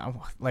 Yeah,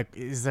 like,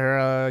 is there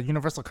a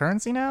universal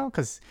currency now?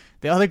 Because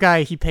the other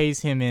guy, he pays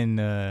him in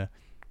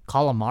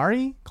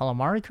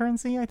calamari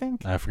currency, I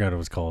think. I forgot what it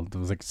was called. It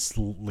was like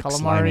calamari.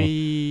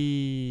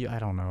 Slimy. I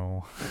don't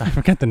know. I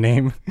forget the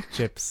name.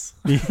 Chips.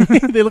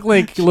 They look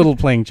like little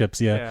playing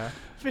chips. Yeah.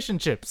 Fish and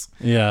chips.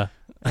 Yeah.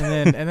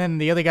 And then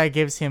the other guy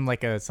gives him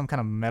like some kind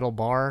of metal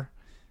bar.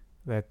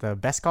 That the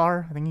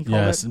Beskar, I think he called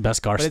it. Yes,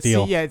 Beskar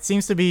steel. It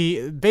seems to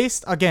be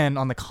based again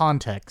on the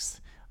context.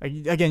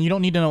 Again, you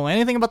don't need to know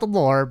anything about the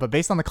lore, but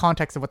based on the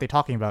context of what they're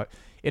talking about,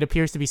 it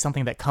appears to be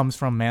something that comes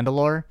from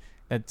Mandalore.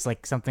 It's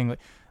like something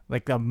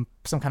like some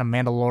kind of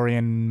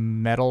Mandalorian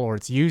metal, or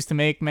it's used to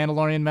make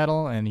Mandalorian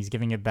metal, and he's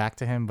giving it back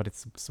to him, but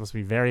it's supposed to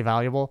be very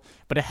valuable.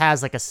 But it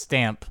has like a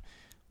stamp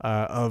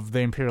of the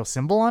Imperial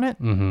symbol on it.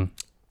 Mm-hmm.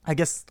 I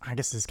guess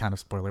this is kind of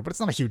spoiler, but it's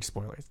not a huge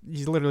spoiler.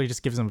 He literally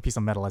just gives him a piece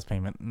of metal as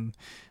payment, and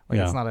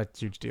it's not a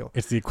huge deal.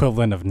 It's the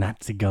equivalent of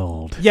Nazi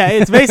gold. Yeah,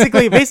 it's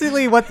basically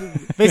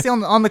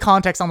on the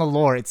context, on the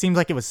lore, it seems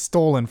like it was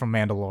stolen from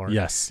Mandalore.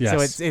 Yes. So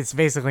it's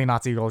basically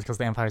Nazi gold because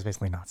the Empire is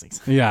basically Nazis.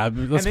 Yeah,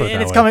 let's put it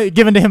that way. It's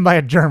given to him by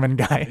a German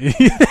guy.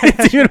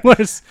 It's even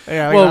worse.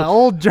 Yeah, like an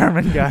old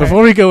German guy.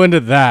 Before we go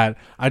into that,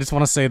 I just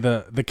want to say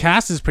the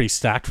cast is pretty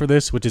stacked for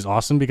this, which is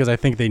awesome because I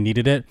think they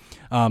needed it.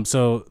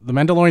 So the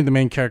Mandalorian, the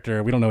main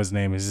character, we don't know his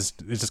name. It's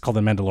just called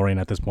the Mandalorian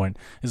at this point.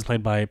 Is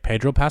played by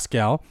Pedro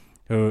Pascal,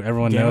 who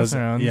everyone knows.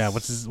 Yeah,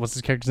 what's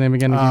his character's name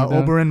again?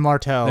 Oberyn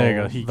Martell. There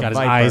you go. He got his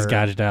eyes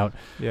gouged out.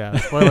 Yeah.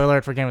 Spoiler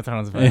alert for Game of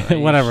Thrones.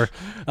 Whatever. If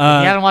you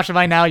haven't watched it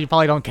by now, you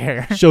probably don't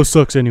care. Show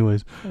sucks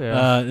anyways.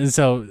 Yeah. And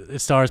so it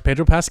stars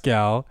Pedro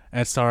Pascal,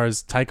 and it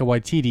stars Taika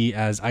Waititi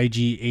as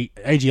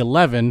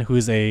IG-11, who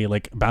is a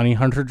like bounty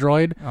hunter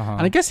droid. Uh-huh.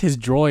 And I guess his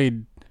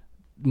droid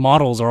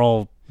models are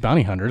all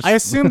bounty hunters. I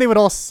assume they would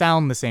all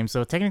sound the same,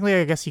 so technically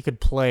I guess he could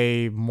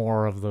play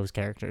more of those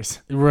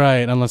characters.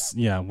 Right, unless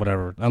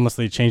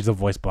they change the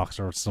voice box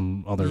or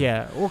some other.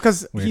 Yeah, well,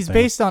 because he's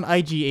based on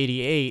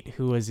IG-88,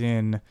 who was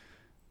in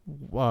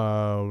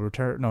Empire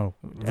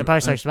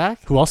Strikes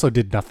Back, who also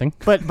did nothing.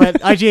 But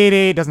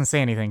IG-88 doesn't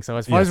say anything, so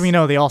as far as we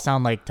know, they all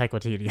sound like Taika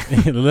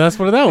Waititi. Let's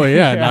put it that way.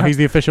 Yeah, now he's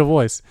the official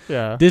voice.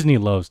 Yeah, Disney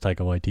loves Taika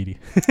Waititi.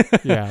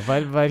 Yeah,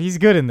 but he's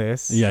good in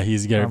this. Yeah,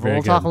 he's very good.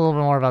 We'll talk a little bit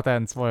more about that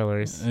in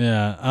spoilers.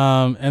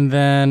 Yeah, and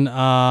then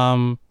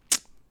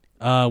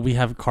we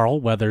have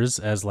Carl Weathers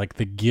as like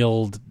the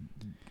guild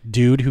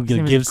dude who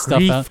gives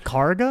stuff out.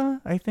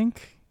 Karga, I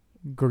think.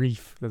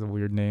 Grief. That's a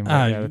weird name.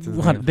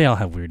 They all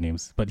have weird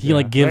names, but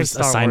he gives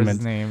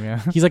assignments. Name,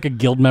 He's like a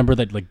guild member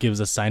that like gives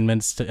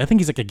assignments to. I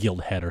think he's like a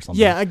guild head or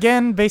something. Yeah.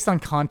 Again, based on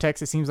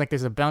context, it seems like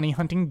there's a bounty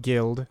hunting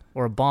guild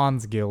or a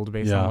bonds guild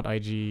based on what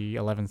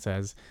IG-11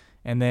 says,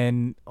 and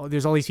then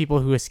there's all these people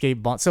who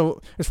escape bonds.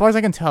 So as far as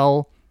I can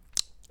tell,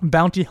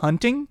 bounty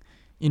hunting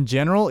in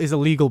general is a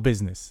legal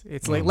business.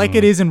 It's like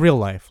it is in real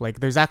life. Like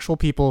there's actual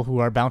people who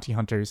are bounty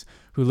hunters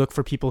who look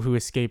for people who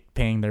escape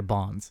paying their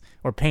bonds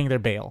or paying their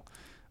bail.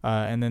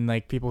 And then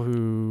like people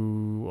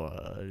who,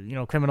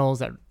 criminals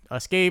that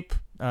escape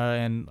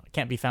and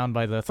can't be found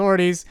by the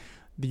authorities,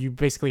 you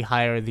basically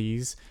hire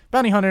these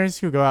bounty hunters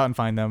who go out and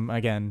find them,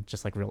 again,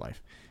 just like real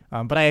life.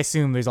 But I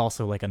assume there's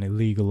also like an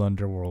illegal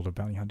underworld of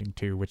bounty hunting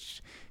too,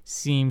 which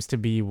seems to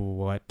be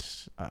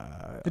what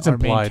it's our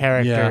implied. main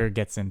character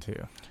gets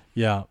into.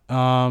 Yeah.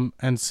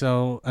 And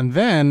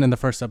then in the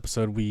first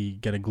episode, we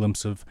get a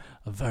glimpse of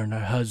Werner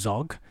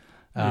Herzog.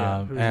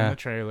 Who's in the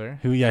trailer.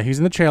 He's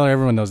in the trailer.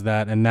 Everyone knows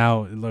that. And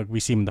now, look, we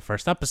see him in the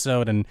first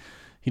episode, and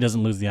he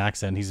doesn't lose the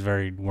accent. He's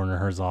very Werner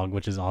Herzog,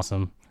 which is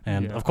awesome.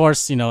 And of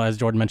course, as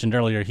Jordan mentioned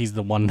earlier, he's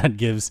the one that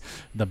gives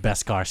the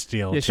Beskar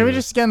steel. Yeah, should we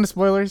just get into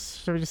spoilers?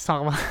 Should we just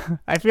talk about?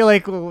 I feel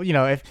like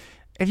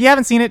if you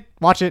haven't seen it,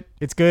 watch it.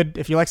 It's good.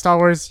 If you like Star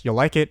Wars, you'll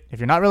like it. If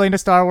you're not really into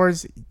Star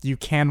Wars, you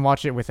can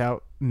watch it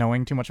without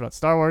knowing too much about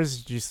Star Wars.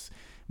 You just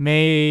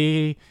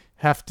may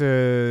have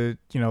to,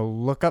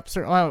 look up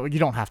certain. Well, you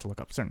don't have to look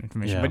up certain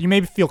information, but you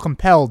may feel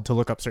compelled to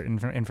look up certain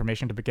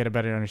information to get a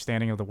better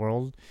understanding of the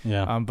world.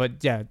 Yeah.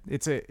 But yeah,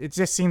 it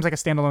just seems like a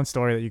standalone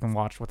story that you can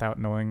watch without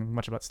knowing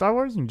much about Star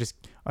Wars. You can just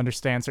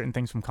understand certain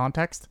things from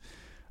context.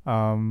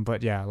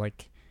 But yeah,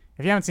 like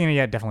if you haven't seen it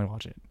yet, definitely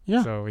watch it.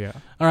 Yeah. So yeah.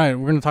 All right,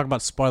 we're gonna talk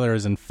about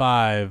spoilers in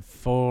 5,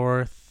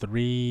 4,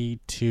 3,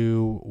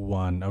 2,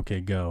 1. Okay,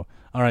 go.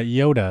 All right,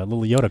 Yoda, a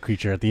little Yoda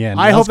creature at the end.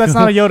 I hope that's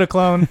not a Yoda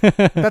clone.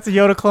 That's a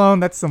Yoda clone.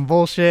 That's some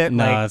bullshit.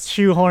 No, like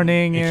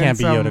shoehorning. It can't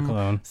be Yoda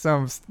clone.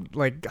 Some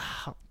like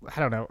I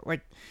don't know.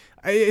 Like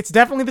it's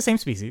definitely the same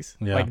species.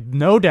 Yeah. Like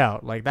no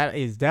doubt. Like that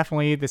is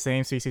definitely the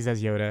same species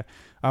as Yoda.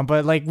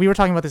 But like we were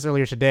talking about this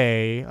earlier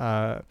today.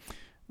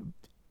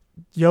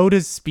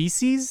 Yoda's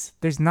species.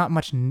 There's no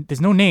name.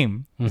 There's no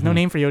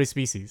name for Yoda's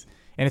species.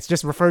 And it's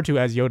just referred to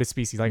as Yoda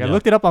species. Like I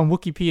looked it up on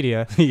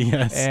Wikipedia.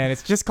 Yes. And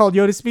it's just called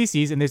Yoda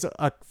species. And there's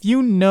a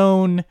few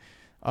known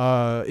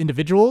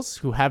individuals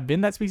who have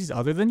been that species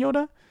other than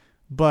Yoda.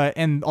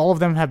 And all of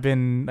them have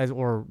been,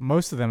 or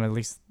most of them at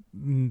least,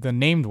 the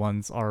named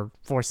ones are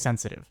Force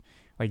sensitive.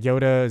 Like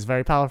Yoda is a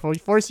very powerful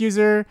Force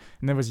user.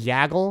 And there was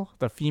Yaddle,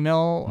 the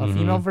female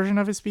version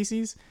of his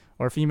species,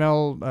 or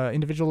female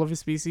individual of his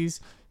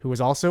species, who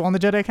was also on the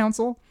Jedi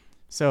Council.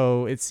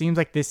 So it seems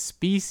like this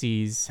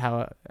species,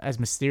 as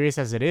mysterious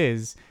as it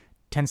is,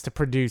 tends to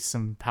produce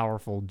some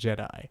powerful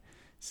Jedi.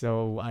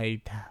 So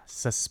I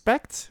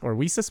suspect, or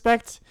we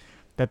suspect,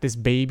 that this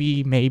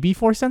baby may be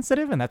Force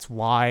sensitive, and that's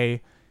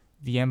why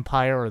the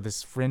Empire, or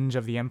this fringe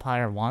of the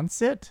Empire,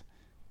 wants it.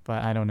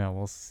 But I don't know.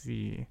 We'll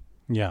see.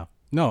 Yeah.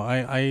 No,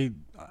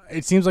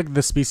 it seems like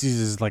the species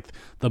is like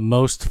the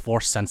most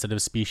Force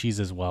sensitive species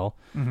as well.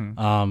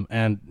 Mm-hmm.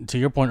 And to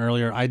your point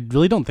earlier, I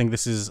really don't think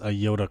this is a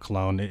Yoda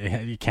clone.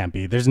 It can't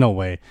be. There's no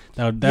way.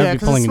 That would be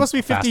because it's supposed to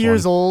be 50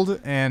 years old,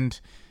 and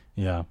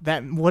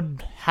that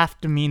would have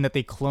to mean that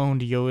they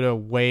cloned Yoda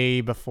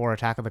way before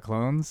Attack of the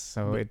Clones.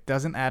 So it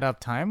doesn't add up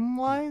time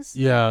wise.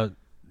 Yeah.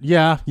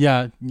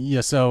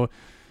 So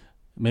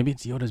maybe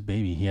it's Yoda's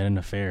baby. He had an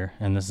affair,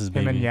 and this is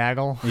baby. Him and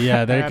Yaddle.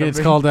 Yeah, it's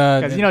called.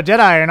 Because Jedi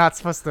are not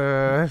supposed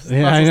to.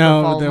 Yeah, I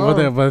know,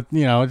 but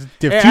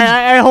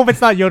I hope it's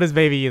not Yoda's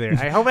baby either.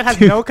 I hope it has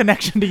no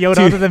connection to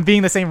Yoda other than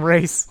being the same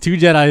race. Two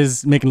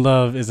Jedis making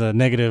love is a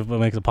negative, but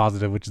makes a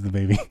positive, which is the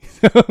baby.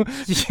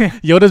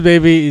 Yoda's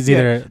baby is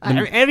either.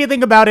 If you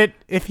think about it,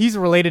 if he's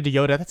related to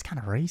Yoda, that's kind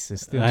of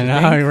racist. I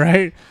know,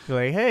 right? You're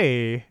like,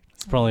 hey.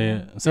 It's probably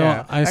it. So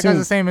I assume that guy's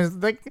the same as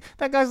that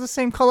guy's the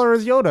same color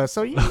as Yoda.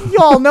 So you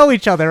all know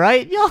each other,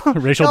 right? Y'all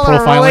racial y'all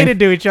profiling, are related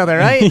to each other,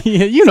 right?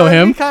 Yeah, you know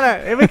him.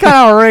 It'd be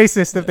kind of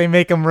racist if they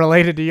make him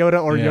related to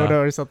Yoda or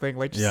Yoda or something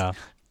like.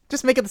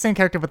 Just make it the same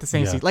character but the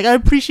same species. Like I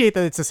appreciate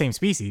that it's the same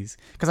species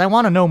because I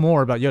want to know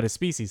more about Yoda's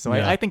species. So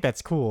I think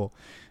that's cool.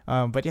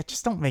 But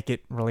just don't make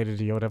it related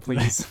to Yoda,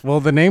 please. Well,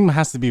 the name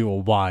has to be a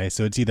Y,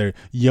 so it's either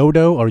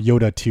Yoda or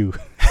Yoda 2.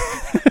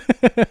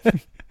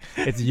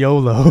 It's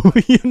YOLO.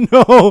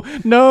 No.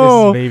 This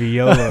is baby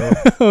YOLO.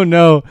 Oh,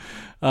 no.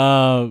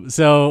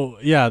 So,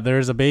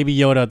 there's a baby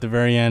Yoda at the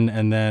very end,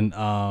 and then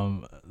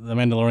the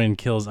Mandalorian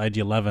kills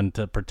IG-11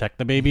 to protect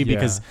the baby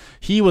because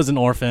he was an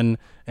orphan,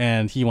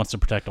 and he wants to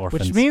protect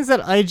orphans. Which means that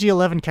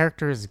IG-11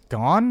 character is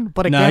gone,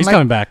 but again... No, he's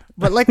coming back.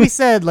 But like we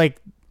said,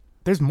 like,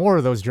 there's more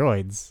of those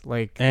droids.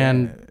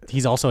 And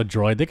he's also a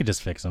droid. They could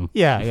just fix him.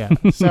 Yeah.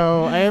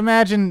 So I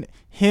imagine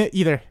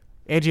either...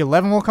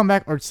 IG-11 will come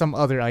back, or some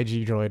other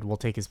IG droid will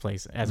take his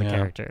place as a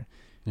character.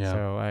 Yeah.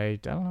 So I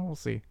don't know. We'll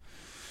see.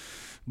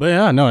 But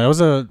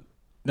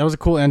that was a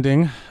cool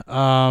ending.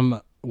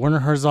 Werner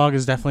Herzog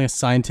is definitely a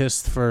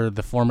scientist for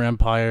the former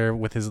Empire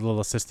with his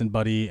little assistant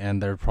buddy,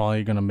 and they're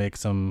probably gonna make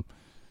some.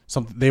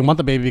 They want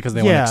the baby because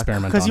they want to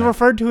experiment. Because he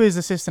referred to his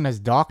assistant as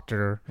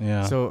doctor.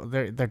 Yeah. So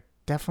they're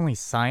definitely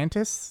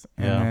scientists,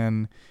 and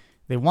then.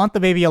 They want the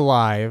baby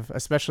alive,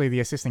 especially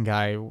the assistant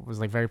guy was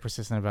like very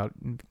persistent about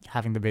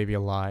having the baby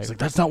alive. He's like,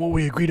 that's not what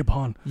we agreed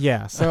upon.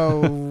 Yeah.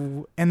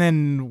 So, and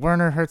then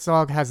Werner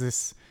Herzog has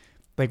this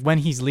like when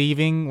he's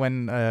leaving,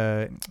 when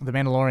the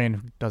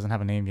Mandalorian doesn't have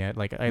a name yet.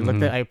 Like I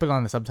I put it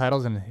on the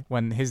subtitles, and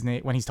when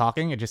he's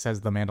talking, it just says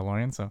the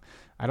Mandalorian. So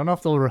I don't know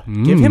if they'll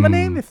give him a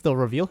name, if they'll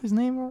reveal his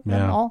name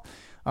at all.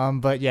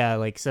 But yeah,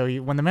 like so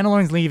when the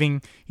Mandalorian's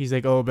leaving, he's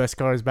like, "Oh,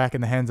 Beskar is back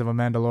in the hands of a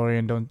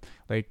Mandalorian. Don't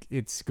like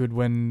it's good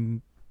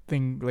when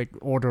like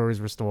order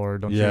is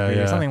restored. Don't shake it,"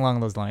 or something along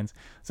those lines.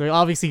 So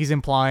obviously he's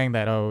implying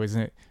that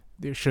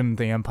shouldn't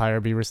the Empire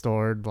be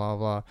restored? Blah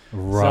blah.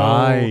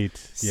 Right.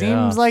 So,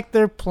 seems like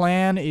their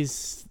plan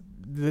is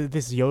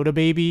this Yoda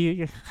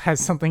baby has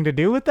something to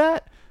do with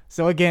that.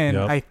 So again,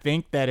 I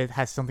think that it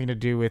has something to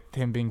do with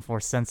him being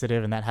force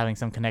sensitive and that having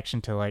some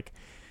connection to like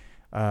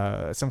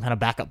some kind of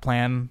backup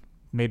plan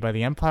made by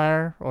the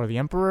Empire or the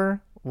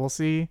Emperor. We'll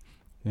see.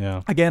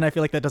 Yeah. Again, I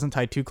feel like that doesn't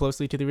tie too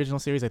closely to the original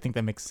series. I think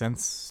that makes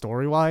sense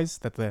story-wise,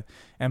 that the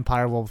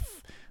Empire will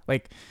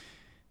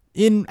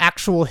in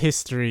actual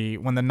history,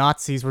 when the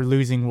Nazis were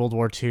losing World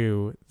War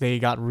II, they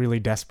got really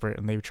desperate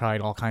and they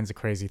tried all kinds of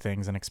crazy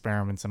things and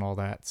experiments and all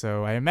that.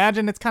 So I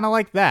imagine it's kind of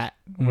like that,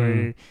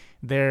 where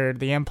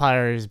the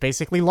Empire is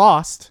basically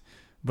lost,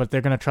 but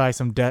they're going to try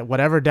some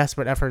whatever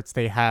desperate efforts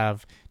they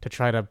have to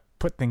try to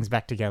put things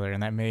back together,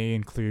 and that may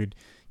include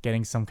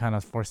getting some kind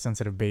of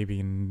force-sensitive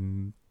baby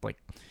and like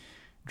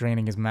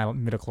draining his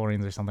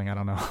midichlorians or something. I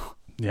don't know.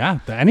 Yeah,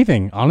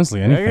 anything.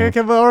 Honestly, anything.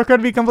 Or it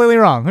could be completely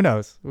wrong. Who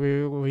knows?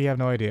 We have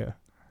no idea.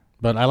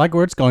 But I like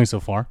where it's going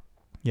so far.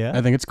 Yeah.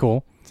 I think it's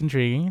cool. It's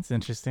intriguing. It's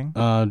interesting.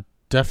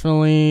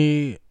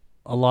 Definitely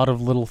a lot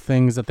of little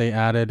things that they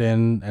added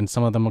in, and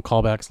some of them are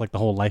callbacks, like the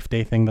whole Life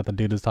Day thing that the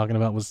dude is talking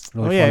about was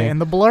really funny.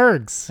 And the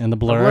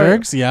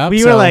blurgs. Yeah.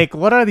 We were like,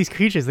 what are these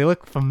creatures? They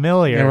look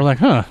familiar. Yeah, we're like,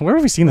 where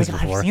have we seen this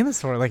before? I've seen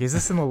this before. Like, is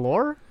this in the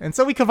lore? And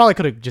so we probably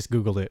could have just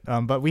Googled it.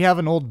 But we have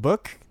an old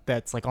book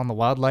that's like on the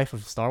wildlife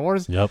of Star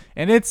Wars. Yep.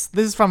 And this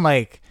is from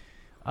like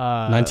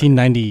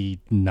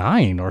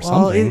 1999 or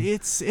something.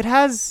 It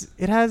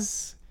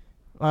has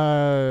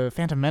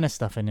Phantom Menace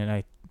stuff in it.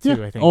 I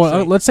think.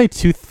 Let's say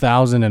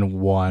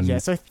 2001. Yeah,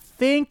 so I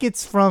think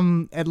it's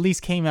at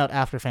least came out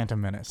after Phantom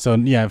Menace. So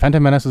yeah,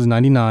 Phantom Menace was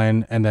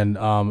 99, and then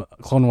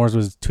Clone Wars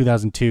was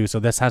 2002. So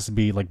this has to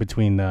be like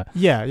between the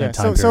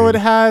So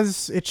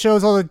it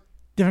shows all the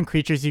different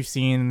creatures you've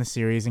seen in the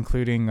series,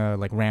 including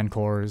like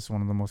Rancors,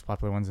 one of the most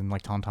popular ones, and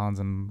like Tauntauns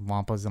and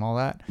Wampas and all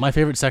that. My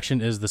favorite section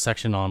is the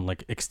section on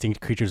like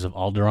extinct creatures of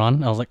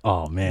Alderaan. I was like,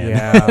 oh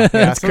man,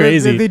 that's so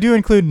crazy. They do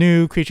include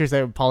new creatures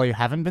that probably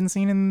haven't been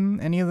seen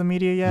in any of the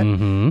media yet.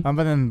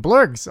 But then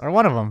blurgs are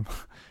one of them.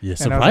 Yeah,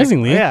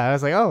 surprisingly. I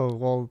was like, oh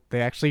well,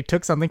 they actually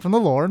took something from the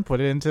lore and put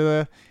it into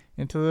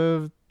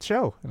the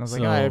show, and I was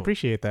like, I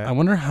appreciate that. I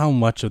wonder how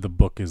much of the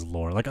book is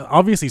lore. Like,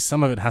 obviously,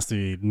 some of it has to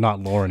be not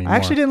lore anymore. I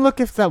actually didn't look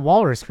if that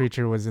walrus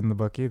creature was in the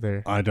book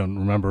either. I don't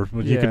remember,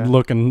 but you could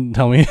look and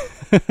tell me.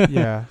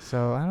 Yeah,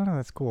 so I don't know.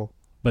 That's cool.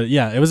 But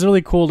yeah, it was a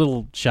really cool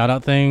little shout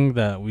out thing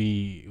that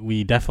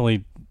we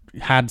definitely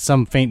had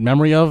some faint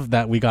memory of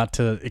that we got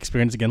to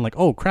experience again. Like,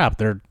 oh crap,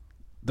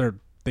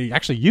 they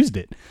actually used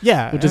it.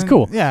 Yeah, which is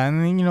cool. Yeah, and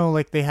then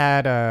like they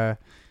had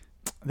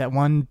that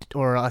one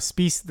or a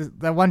species,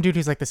 that one dude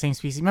who's like the same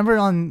species. Remember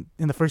in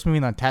the first movie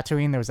on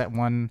Tatooine, there was that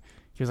one.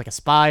 He was like a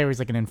spy, or he's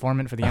like an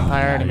informant for the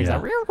Empire, and he makes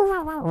that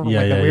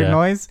weird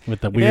noise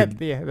with the weird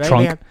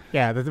trunk.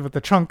 With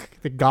the trunk,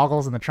 the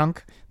goggles and the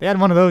trunk. They had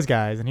one of those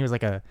guys, and he was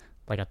like a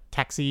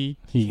taxi.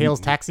 He hails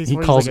taxis. He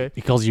calls you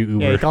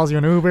Uber. Yeah, he calls you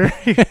an Uber.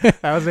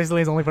 That was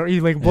basically his only part.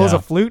 He like blows a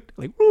flute,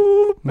 like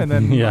whoop, and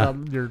then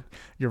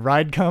your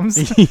ride comes.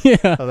 Yeah.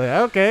 I was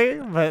like, okay,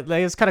 but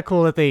like, it's kind of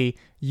cool that they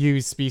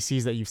use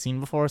species that you've seen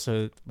before,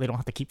 so they don't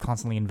have to keep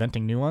constantly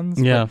inventing new ones.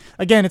 Yeah.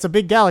 But again, it's a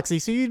big galaxy,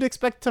 so you'd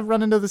expect to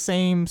run into the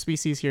same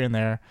species here and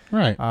there.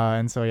 Right.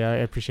 And so I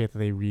appreciate that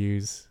they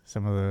reuse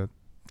some of the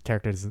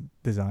characters'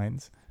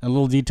 designs. A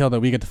little detail that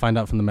we get to find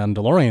out from the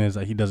Mandalorian is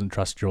that he doesn't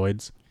trust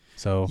droids.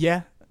 So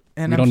yeah,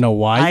 and we don't know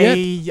why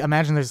yet. I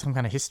imagine there's some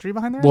kind of history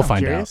behind there. We'll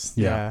find out.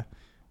 Yeah.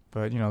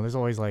 But there's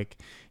always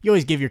you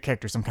always give your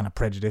character some kind of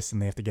prejudice,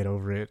 and they have to get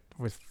over it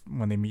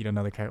when they meet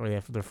another character,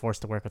 or they're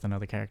forced to work with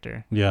another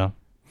character. Yeah.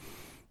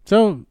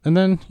 So, and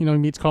then he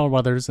meets Carl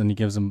Weathers, and he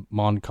gives him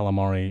Mon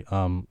Calamari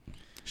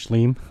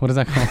Schleem. What is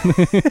that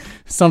called?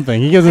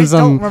 Something. He gives him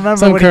some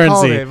currency. He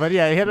called it, but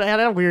yeah, he had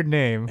a weird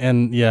name.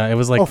 And yeah, it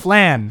was like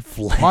flan.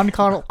 Mon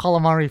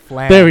Calamari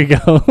flan. There we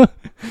go.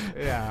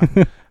 Yeah.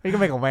 You can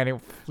make a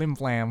flim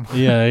flam.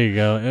 Yeah, there you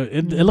go.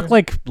 It looked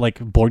like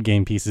board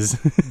game pieces.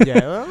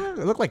 Yeah,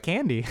 it looked like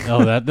candy.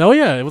 Oh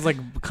yeah, it was like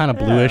kind of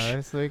bluish. Yeah,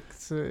 it's like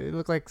it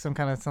looked like some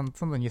kind of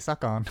something you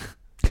suck on.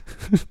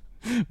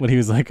 When he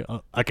was like,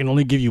 I can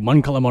only give you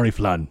one calamari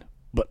flan,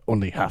 but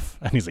only half.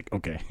 And he's like,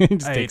 okay. He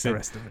just takes the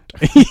rest of it.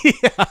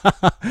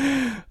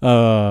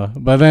 Yeah.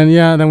 But then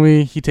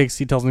he tells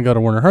him to go to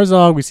Werner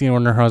Herzog. We see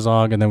Werner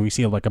Herzog, and then we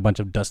see like a bunch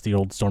of dusty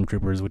old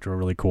stormtroopers, which were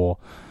really cool.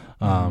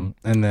 And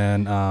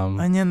then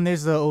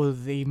there's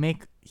they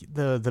make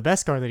the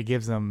Beskar that he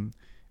gives them.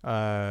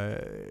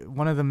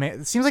 One of the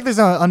it seems like there's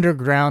an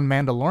underground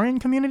Mandalorian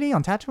community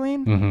on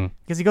Tatooine,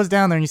 because he goes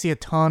down there and you see a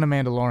ton of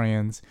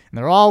Mandalorians, and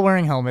they're all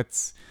wearing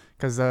helmets,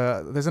 Because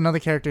there's another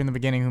character in the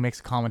beginning who makes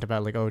a comment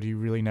about like, oh, do you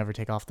really never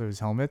take off those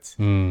helmets?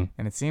 Mm.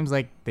 And it seems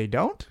like they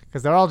don't,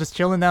 because they're all just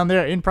chilling down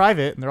there in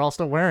private and they're all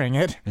still wearing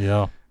it.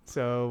 Yeah.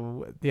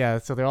 So yeah,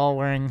 so they're all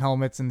wearing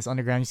helmets in this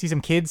underground. You see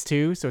some kids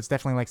too, so it's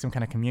definitely like some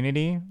kind of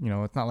community. You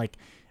know, it's not like,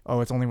 oh,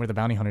 it's only where the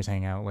bounty hunters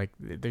hang out. Like,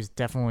 there's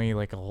definitely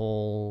like a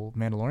whole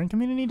Mandalorian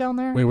community down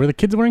there. Wait, were the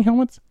kids wearing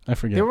helmets? I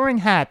forget. They're wearing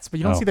hats,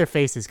 but you don't see their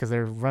faces because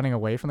they're running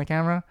away from the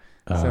camera.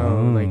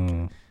 So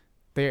like,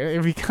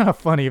 it'd be kind of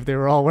funny if they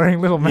were all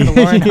wearing little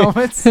Mandalorian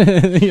helmets.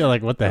 You're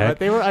like, what the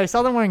heck? I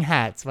saw them wearing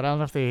hats, but I don't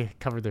know if they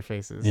covered their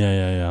faces.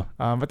 Yeah.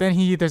 But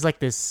then there's like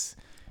this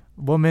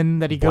woman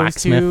that he goes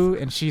to,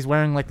 and she's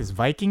wearing like this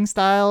Viking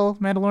style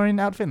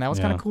Mandalorian outfit, and that was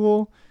kind of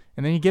cool.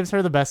 And then he gives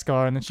her the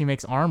Beskar, and then she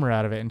makes armor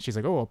out of it, and she's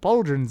like, oh, a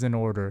pauldron's in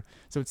order.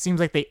 So it seems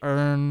like they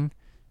earn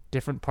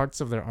different parts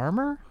of their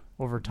armor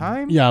over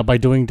time. Yeah, by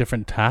doing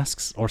different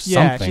tasks or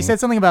something. Yeah, she said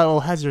something about,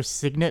 oh, has your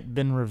signet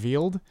been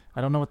revealed?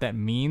 I don't know what that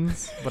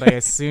means, but I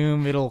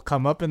assume it'll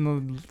come up in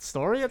the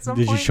story at some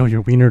point. Did you show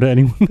your wiener to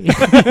anyone?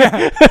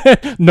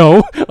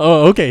 No?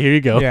 Oh, okay, here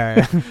you go.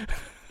 Yeah.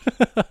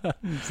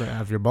 So,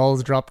 have your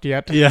balls dropped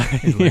yet? Yeah.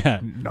 Like, yeah.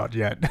 Not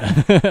yet.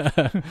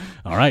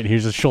 All right,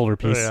 here's a shoulder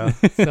piece. Yeah.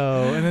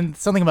 So, and then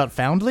something about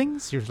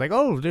foundlings. She was like,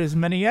 oh, there's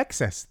many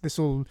excess. This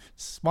will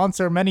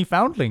sponsor many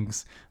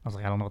foundlings. I was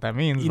like, I don't know what that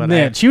means.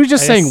 But she was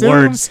just saying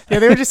words. Yeah,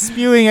 they were just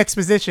spewing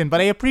exposition.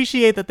 But I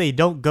appreciate that they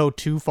don't go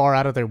too far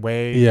out of their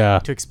way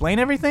to explain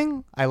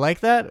everything. I like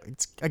that.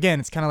 It's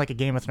kind of like a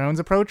Game of Thrones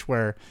approach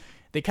where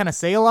they kind of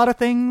say a lot of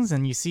things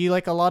and you see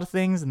like a lot of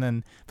things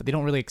but they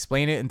don't really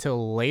explain it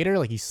until later.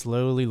 Like you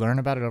slowly learn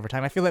about it over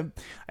time. I feel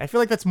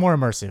like that's more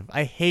immersive.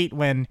 I hate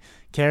when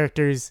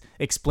characters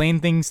explain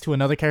things to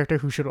another character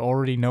who should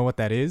already know what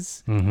that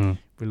is. Mm-hmm.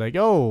 Be like,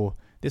 oh,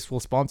 this will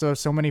sponsor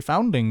so many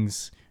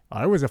foundlings.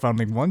 I was a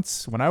foundling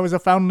once. When I was a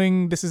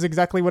foundling, this is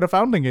exactly what a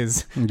foundling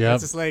is. Yeah.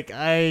 It's just like,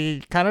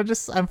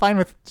 I'm fine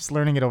with just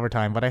learning it over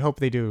time, but I hope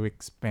they do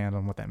expand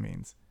on what that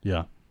means.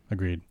 Yeah,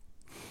 agreed.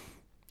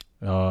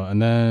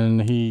 And then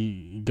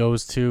he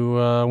goes to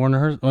Werner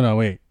Herzog. Oh, no,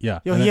 wait. Yeah.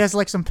 He has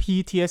like some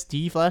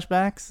PTSD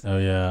flashbacks. Oh,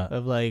 yeah.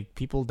 Of like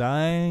people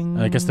dying.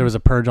 I guess there was a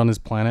purge on his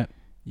planet.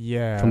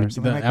 Yeah. From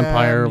the like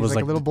Empire was was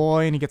like a little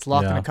boy and he gets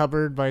locked in a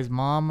cupboard by his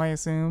mom, I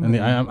assume. And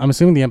I'm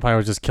assuming the Empire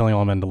was just killing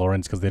all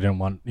Mandalorians because they didn't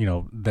want,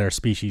 their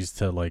species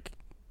to like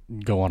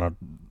go on a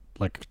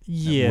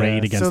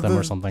raid against them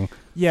or something.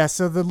 Yeah,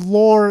 so the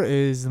lore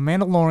is the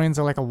Mandalorians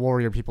are like a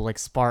warrior people, like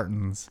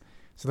Spartans.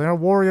 So they're a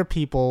warrior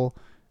people.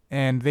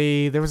 And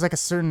there was like a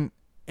certain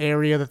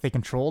area that they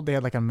controlled. They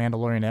had like a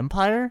Mandalorian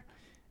empire.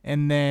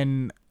 And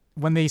then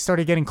when they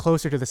started getting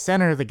closer to the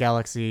center of the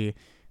galaxy,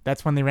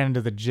 that's when they ran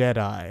into the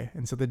Jedi.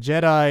 And so the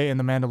Jedi and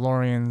the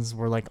Mandalorians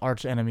were like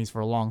arch enemies for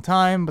a long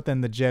time. But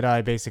then the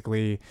Jedi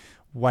basically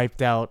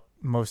wiped out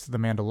most of the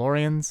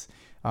Mandalorians.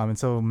 And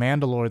so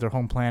Mandalore, their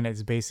home planet,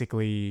 is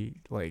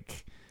basically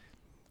like,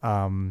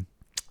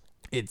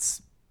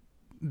 it's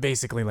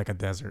basically like a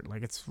desert.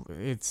 Like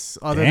it's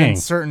other than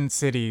certain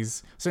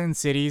cities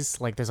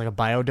like there's like a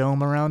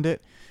biodome around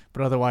it,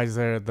 but otherwise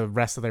the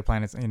rest of their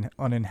planet's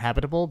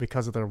uninhabitable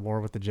because of their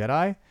war with the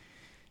Jedi.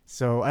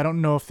 So I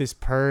don't know if this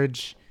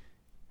purge,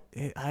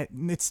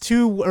 it's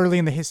too early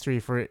in the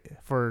history for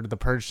the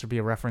purge to be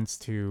a reference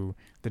to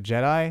the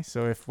Jedi.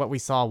 So if what we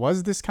saw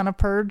was this kind of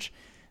purge,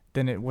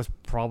 then it was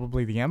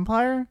probably the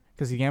Empire,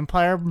 because the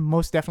Empire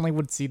most definitely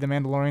would see the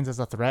Mandalorians as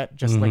a threat,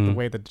 just like the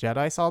way the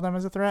Jedi saw them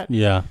as a threat.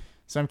 Yeah.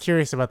 So I'm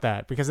curious about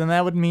that, because then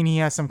that would mean he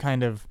has some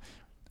kind of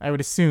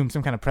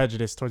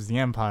prejudice towards the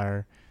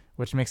Empire,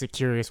 which makes it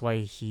curious why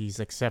he's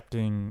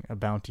accepting a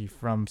bounty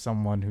from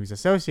someone who's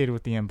associated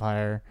with the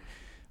Empire,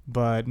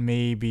 but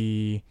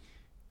maybe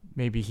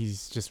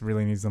he's just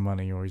really needs the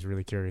money, or he's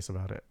really curious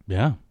about it.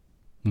 Yeah.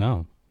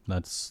 No,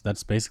 that's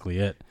basically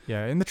it.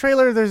 Yeah. In the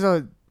trailer, there's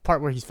a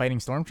part where he's fighting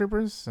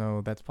stormtroopers,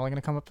 so that's probably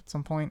going to come up at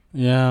some point.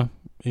 Yeah.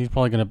 He's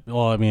probably going to,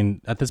 well, I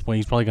mean, at this point,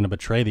 he's probably going to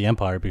betray the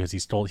Empire because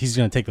he's going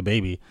to take the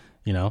baby,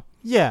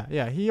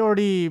 Yeah. He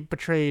already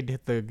betrayed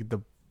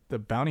the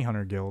bounty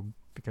hunter guild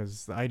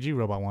because the IG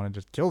robot wanted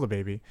to kill the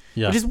baby.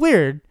 Yeah. Which is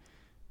weird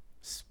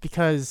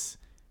because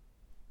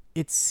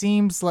it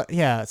seems like,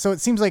 so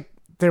it seems like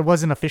there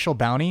was an official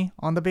bounty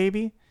on the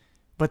baby,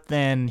 but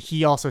then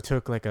he also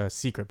took like a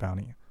secret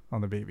bounty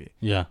on the baby.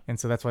 Yeah. And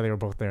so that's why they were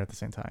both there at the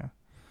same time.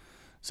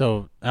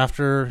 So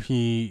after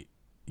he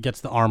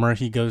gets the armor,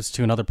 he goes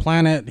to another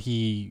planet.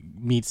 He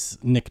meets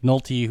Nick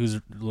Nolte, who's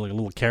like a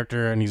little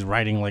character, and he's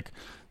riding like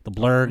the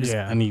blurgs.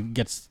 Yeah. And he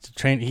gets to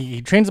train.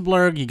 He trains a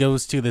blurg. He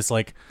goes to this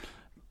like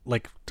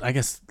I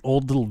guess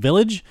old little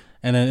village,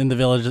 and then in the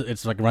village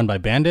it's like run by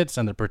bandits,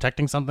 and they're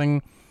protecting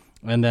something.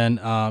 And then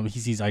he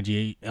sees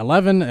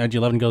IG-11.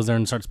 IG-11 goes there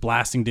and starts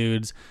blasting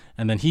dudes.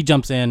 And then he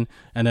jumps in.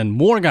 And then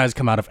more guys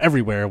come out of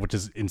everywhere, which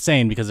is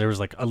insane because there was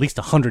like at least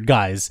 100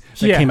 guys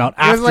that came out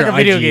after IG-11. It was like a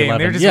video game.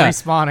 They were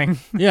just respawning.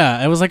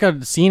 Yeah, it was like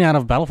a scene out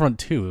of Battlefront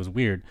 2. It was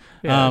weird.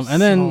 Yeah,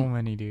 and then so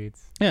many dudes.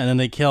 Yeah, and then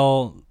they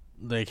kill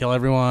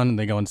everyone. And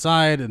they go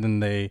inside. And then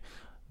they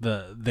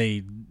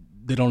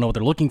they don't know what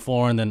they're looking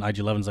for, and then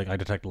IG-11's like, I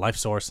detect life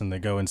source, and they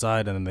go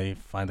inside, and then they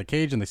find the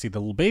cage, and they see the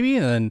little baby,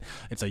 and then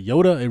it's a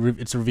Yoda.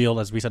 It's revealed,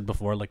 as we said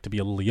before, like to be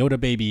a little Yoda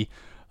baby,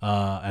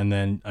 and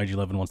then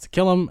IG-11 wants to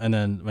kill him, and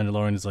then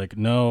Mandalorian is like,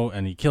 no,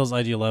 and he kills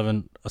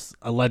IG-11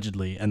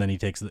 allegedly, and then he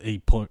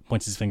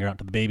points his finger out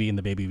to the baby, and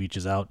the baby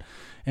reaches out,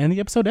 and the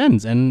episode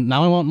ends. And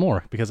now I want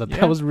more because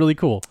that was really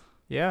cool.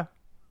 Yeah,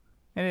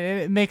 and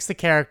it makes the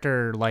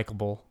character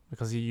likable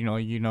because you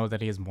know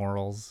that he has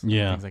morals, and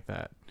things like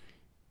that.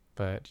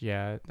 But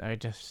yeah, I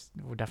just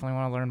definitely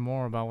want to learn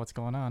more about what's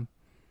going on.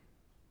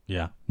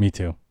 Yeah, me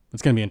too.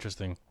 It's gonna be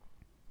interesting.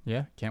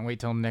 Yeah, can't wait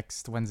till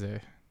next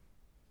Wednesday.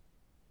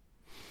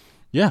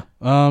 Yeah.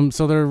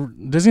 So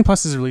Disney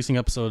Plus is releasing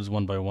episodes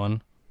one by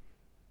one.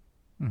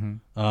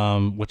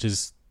 Mm-hmm. Which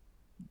is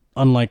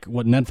unlike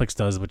what Netflix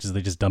does, which is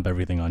they just dump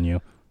everything on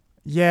you.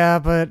 Yeah,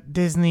 but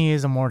Disney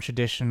is a more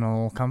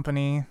traditional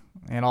company,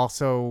 and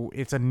also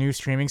it's a new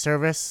streaming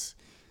service.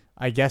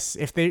 I guess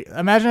if they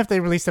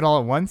released it all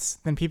at once,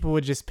 then people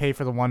would just pay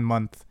for the 1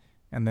 month,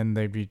 and then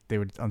they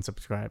would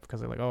unsubscribe because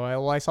they're like, oh,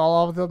 well, I saw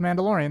all of the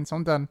Mandalorian, so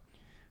I'm done.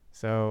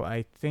 So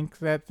I think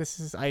that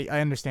I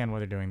understand why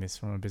they're doing this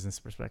from a business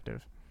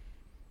perspective.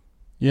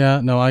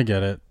 Yeah, no, I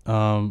get it.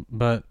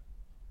 But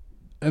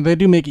they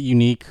do make it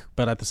unique,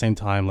 but at the same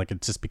time, like,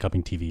 it's just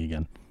becoming TV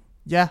again.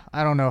 Yeah,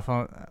 I don't know if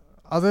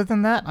other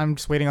than that, I'm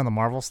just waiting on the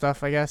Marvel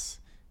stuff, I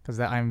guess, because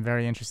I'm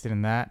very interested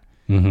in that.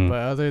 Mm-hmm. But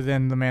other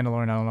than The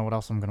Mandalorian, I don't know what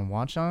else I'm going to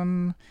watch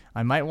on.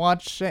 I might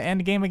watch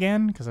Endgame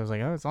again because I was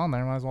like, oh, it's on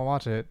there. Might as well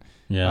watch it.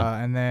 Yeah.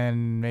 And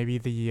then maybe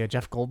the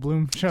Jeff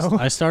Goldblum show.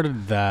 I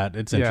started that.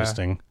 It's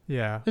interesting.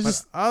 Yeah.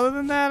 But other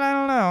than that, I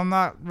don't know. I'm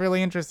not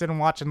really interested in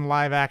watching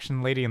live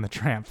action Lady and the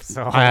Tramp.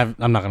 So I'm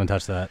not going to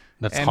touch that.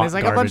 That's and hot there's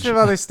like garbage. A bunch of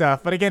other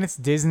stuff. But again, it's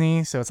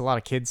Disney, so it's a lot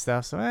of kids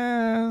stuff. So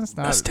it's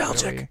not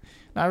nostalgic.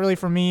 Not really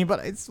for me,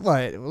 but it's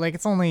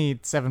it's only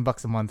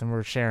 $7 a month, and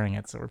we're sharing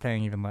it, so we're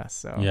paying even less.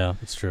 So yeah,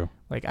 it's true.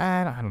 Like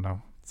I don't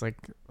know. It's like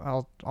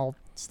I'll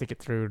stick it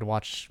through to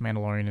watch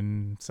Mandalorian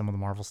and some of the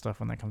Marvel stuff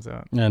when that comes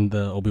out. And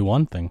the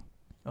Obi-Wan thing.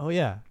 Oh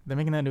yeah, they're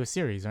making that into a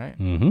series, right?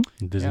 Mm-hmm.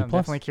 Disney I'm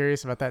Plus. definitely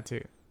curious about that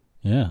too.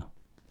 Yeah.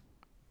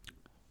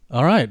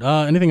 All right.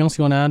 Anything else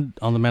you want to add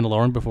on the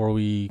Mandalorian before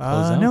we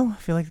close out? No, I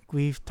feel like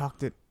we've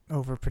talked it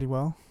over pretty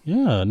well.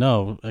 Yeah.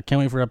 No, I can't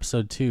wait for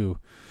episode 2.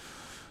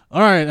 All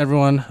right,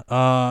 everyone.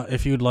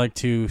 If you'd like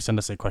to send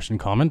us a question,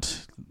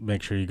 comment,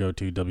 make sure you go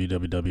to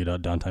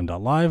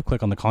www.downtime.live,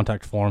 click on the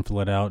contact form, fill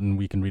it out, and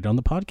we can read it on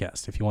the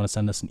podcast. If you want to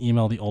send us an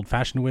email the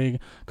old-fashioned way,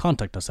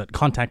 contact us at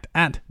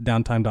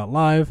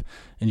contact@downtime.live,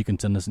 and you can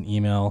send us an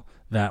email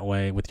that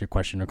way with your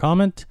question or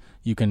comment.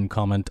 You can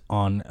comment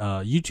on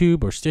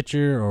YouTube or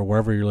Stitcher or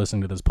wherever you're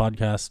listening to this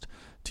podcast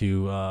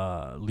to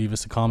leave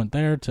us a comment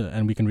there,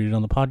 and we can read it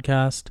on the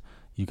podcast.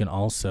 You can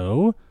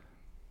also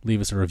leave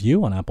us a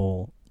review on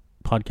Apple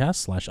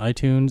Podcast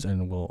 /iTunes,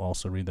 and we'll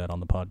also read that on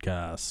the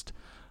podcast.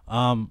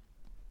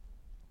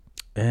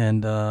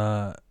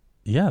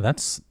 Yeah,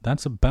 that's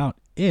about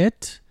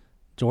it.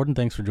 Jordan,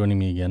 thanks for joining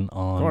me again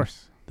on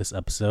this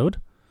episode.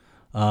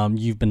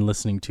 You've been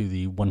listening to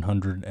the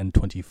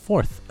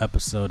 124th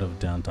episode of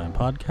Downtime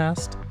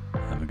Podcast.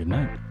 Have a good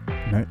night.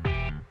 Night.